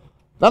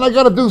 Then I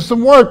got to do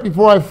some work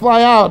before I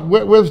fly out.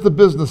 Where's the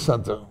business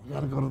center?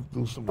 Got to go to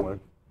do some work.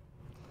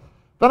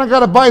 Then I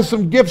got to buy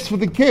some gifts for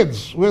the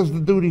kids. Where's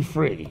the duty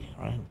free?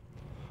 Right?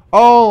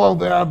 Oh,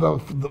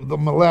 the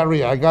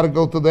malaria. I got to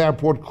go to the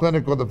airport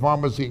clinic or the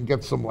pharmacy and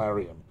get some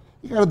Lariam.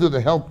 You got to do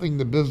the health thing,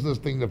 the business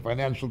thing, the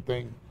financial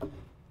thing.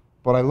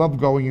 But I love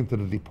going into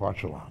the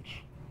departure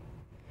lounge.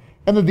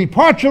 In the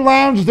departure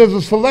lounge, there's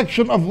a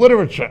selection of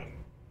literature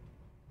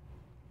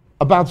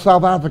about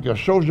South Africa.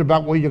 Shows you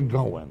about where you're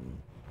going.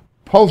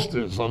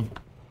 Posters of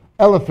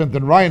elephant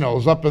and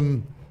rhinos up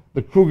in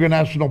the Kruger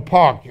National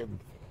Park, and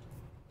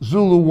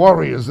Zulu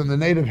warriors in the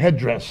native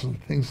headdress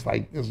and things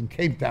like this in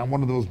Cape Town,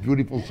 one of the most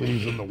beautiful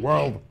cities in the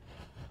world.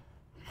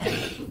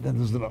 Then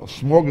there's a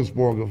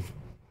smorgasbord of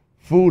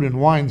food and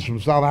wines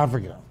from South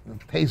Africa,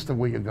 a taste of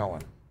where you're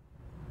going.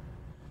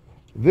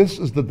 This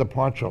is the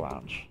departure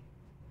lounge.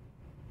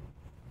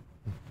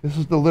 This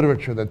is the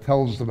literature that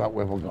tells us about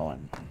where we're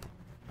going.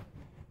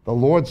 The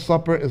Lord's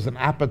Supper is an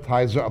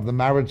appetizer of the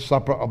marriage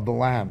supper of the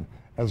Lamb,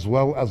 as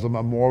well as a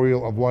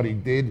memorial of what he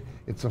did.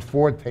 It's a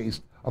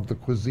foretaste of the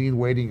cuisine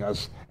waiting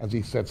us as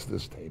he sets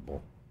this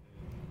table.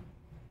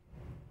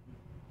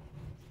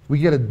 We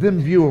get a dim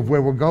view of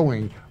where we're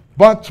going,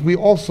 but we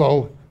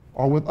also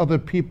are with other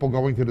people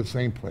going to the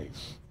same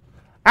place.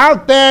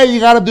 Out there, you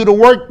got to do the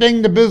work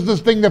thing, the business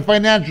thing, the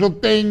financial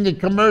thing, the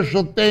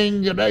commercial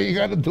thing. You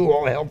got to do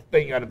all the health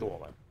thing. You got to do all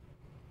that.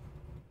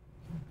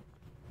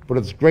 But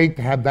it's great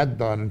to have that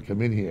done and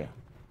come in here.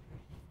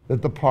 The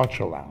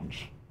departure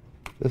lounge.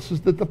 This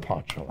is the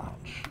departure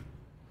lounge.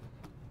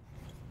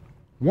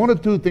 One or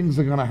two things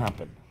are going to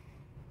happen.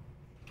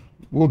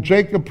 Will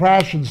Jacob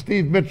Prasch and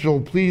Steve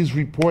Mitchell please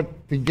report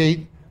to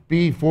gate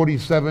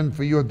B47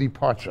 for your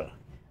departure?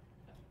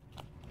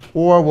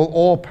 Or will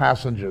all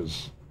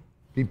passengers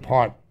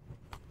depart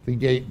to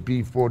gate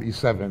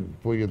B47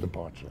 for your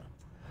departure?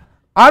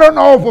 I don't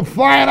know if we're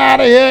flying out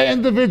of here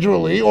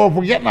individually or if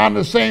we're getting on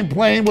the same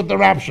plane with the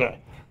rapture,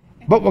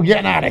 but we're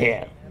getting out of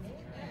here.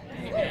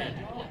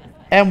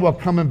 And we're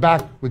coming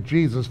back with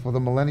Jesus for the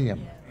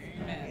millennium.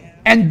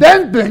 And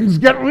then things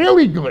get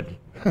really good.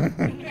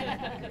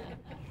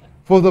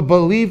 For the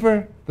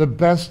believer, the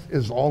best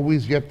is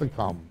always yet to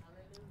come.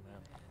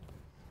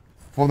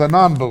 For the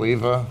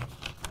non-believer,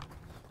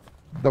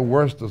 the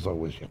worst is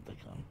always yet to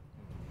come.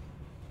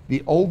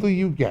 The older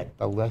you get,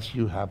 the less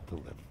you have to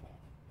live for.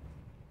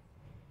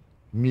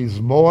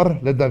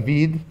 Mizmor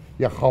leDavid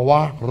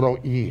Yehovah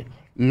ro'i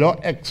lo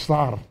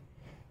eksar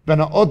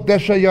bena'ot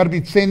desha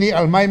yarbitzeni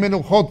al may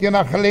menuchot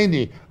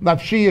yanachaleni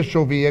nafshi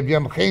yeshovi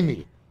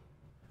evyamcheni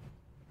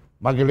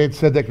Magalet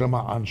tzedek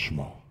למען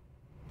שמו.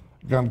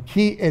 גם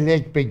כי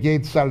אלק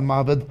בגית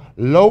צלמוות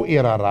לא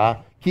יררה,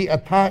 כי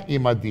אתה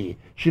עמדי,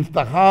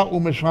 שבטך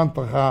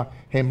ומשענתך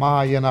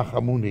המה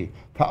ינחמוני,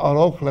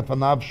 תערוך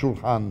לפניו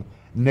שולחן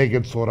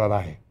נגד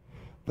צוררי.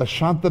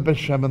 דשנת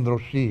בשמן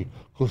ראשי,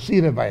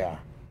 כוסי רוויה.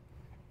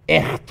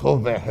 איך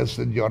טוב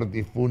וחסד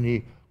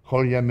ירדיפוני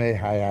כל ימי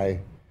חיי.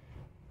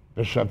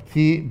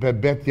 ושבתי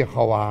בבית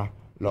יהוה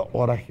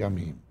לאורך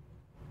ימים.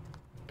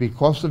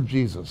 Because of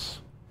Jesus,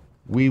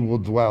 we will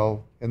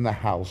dwell in the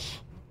house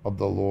of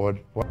the Lord.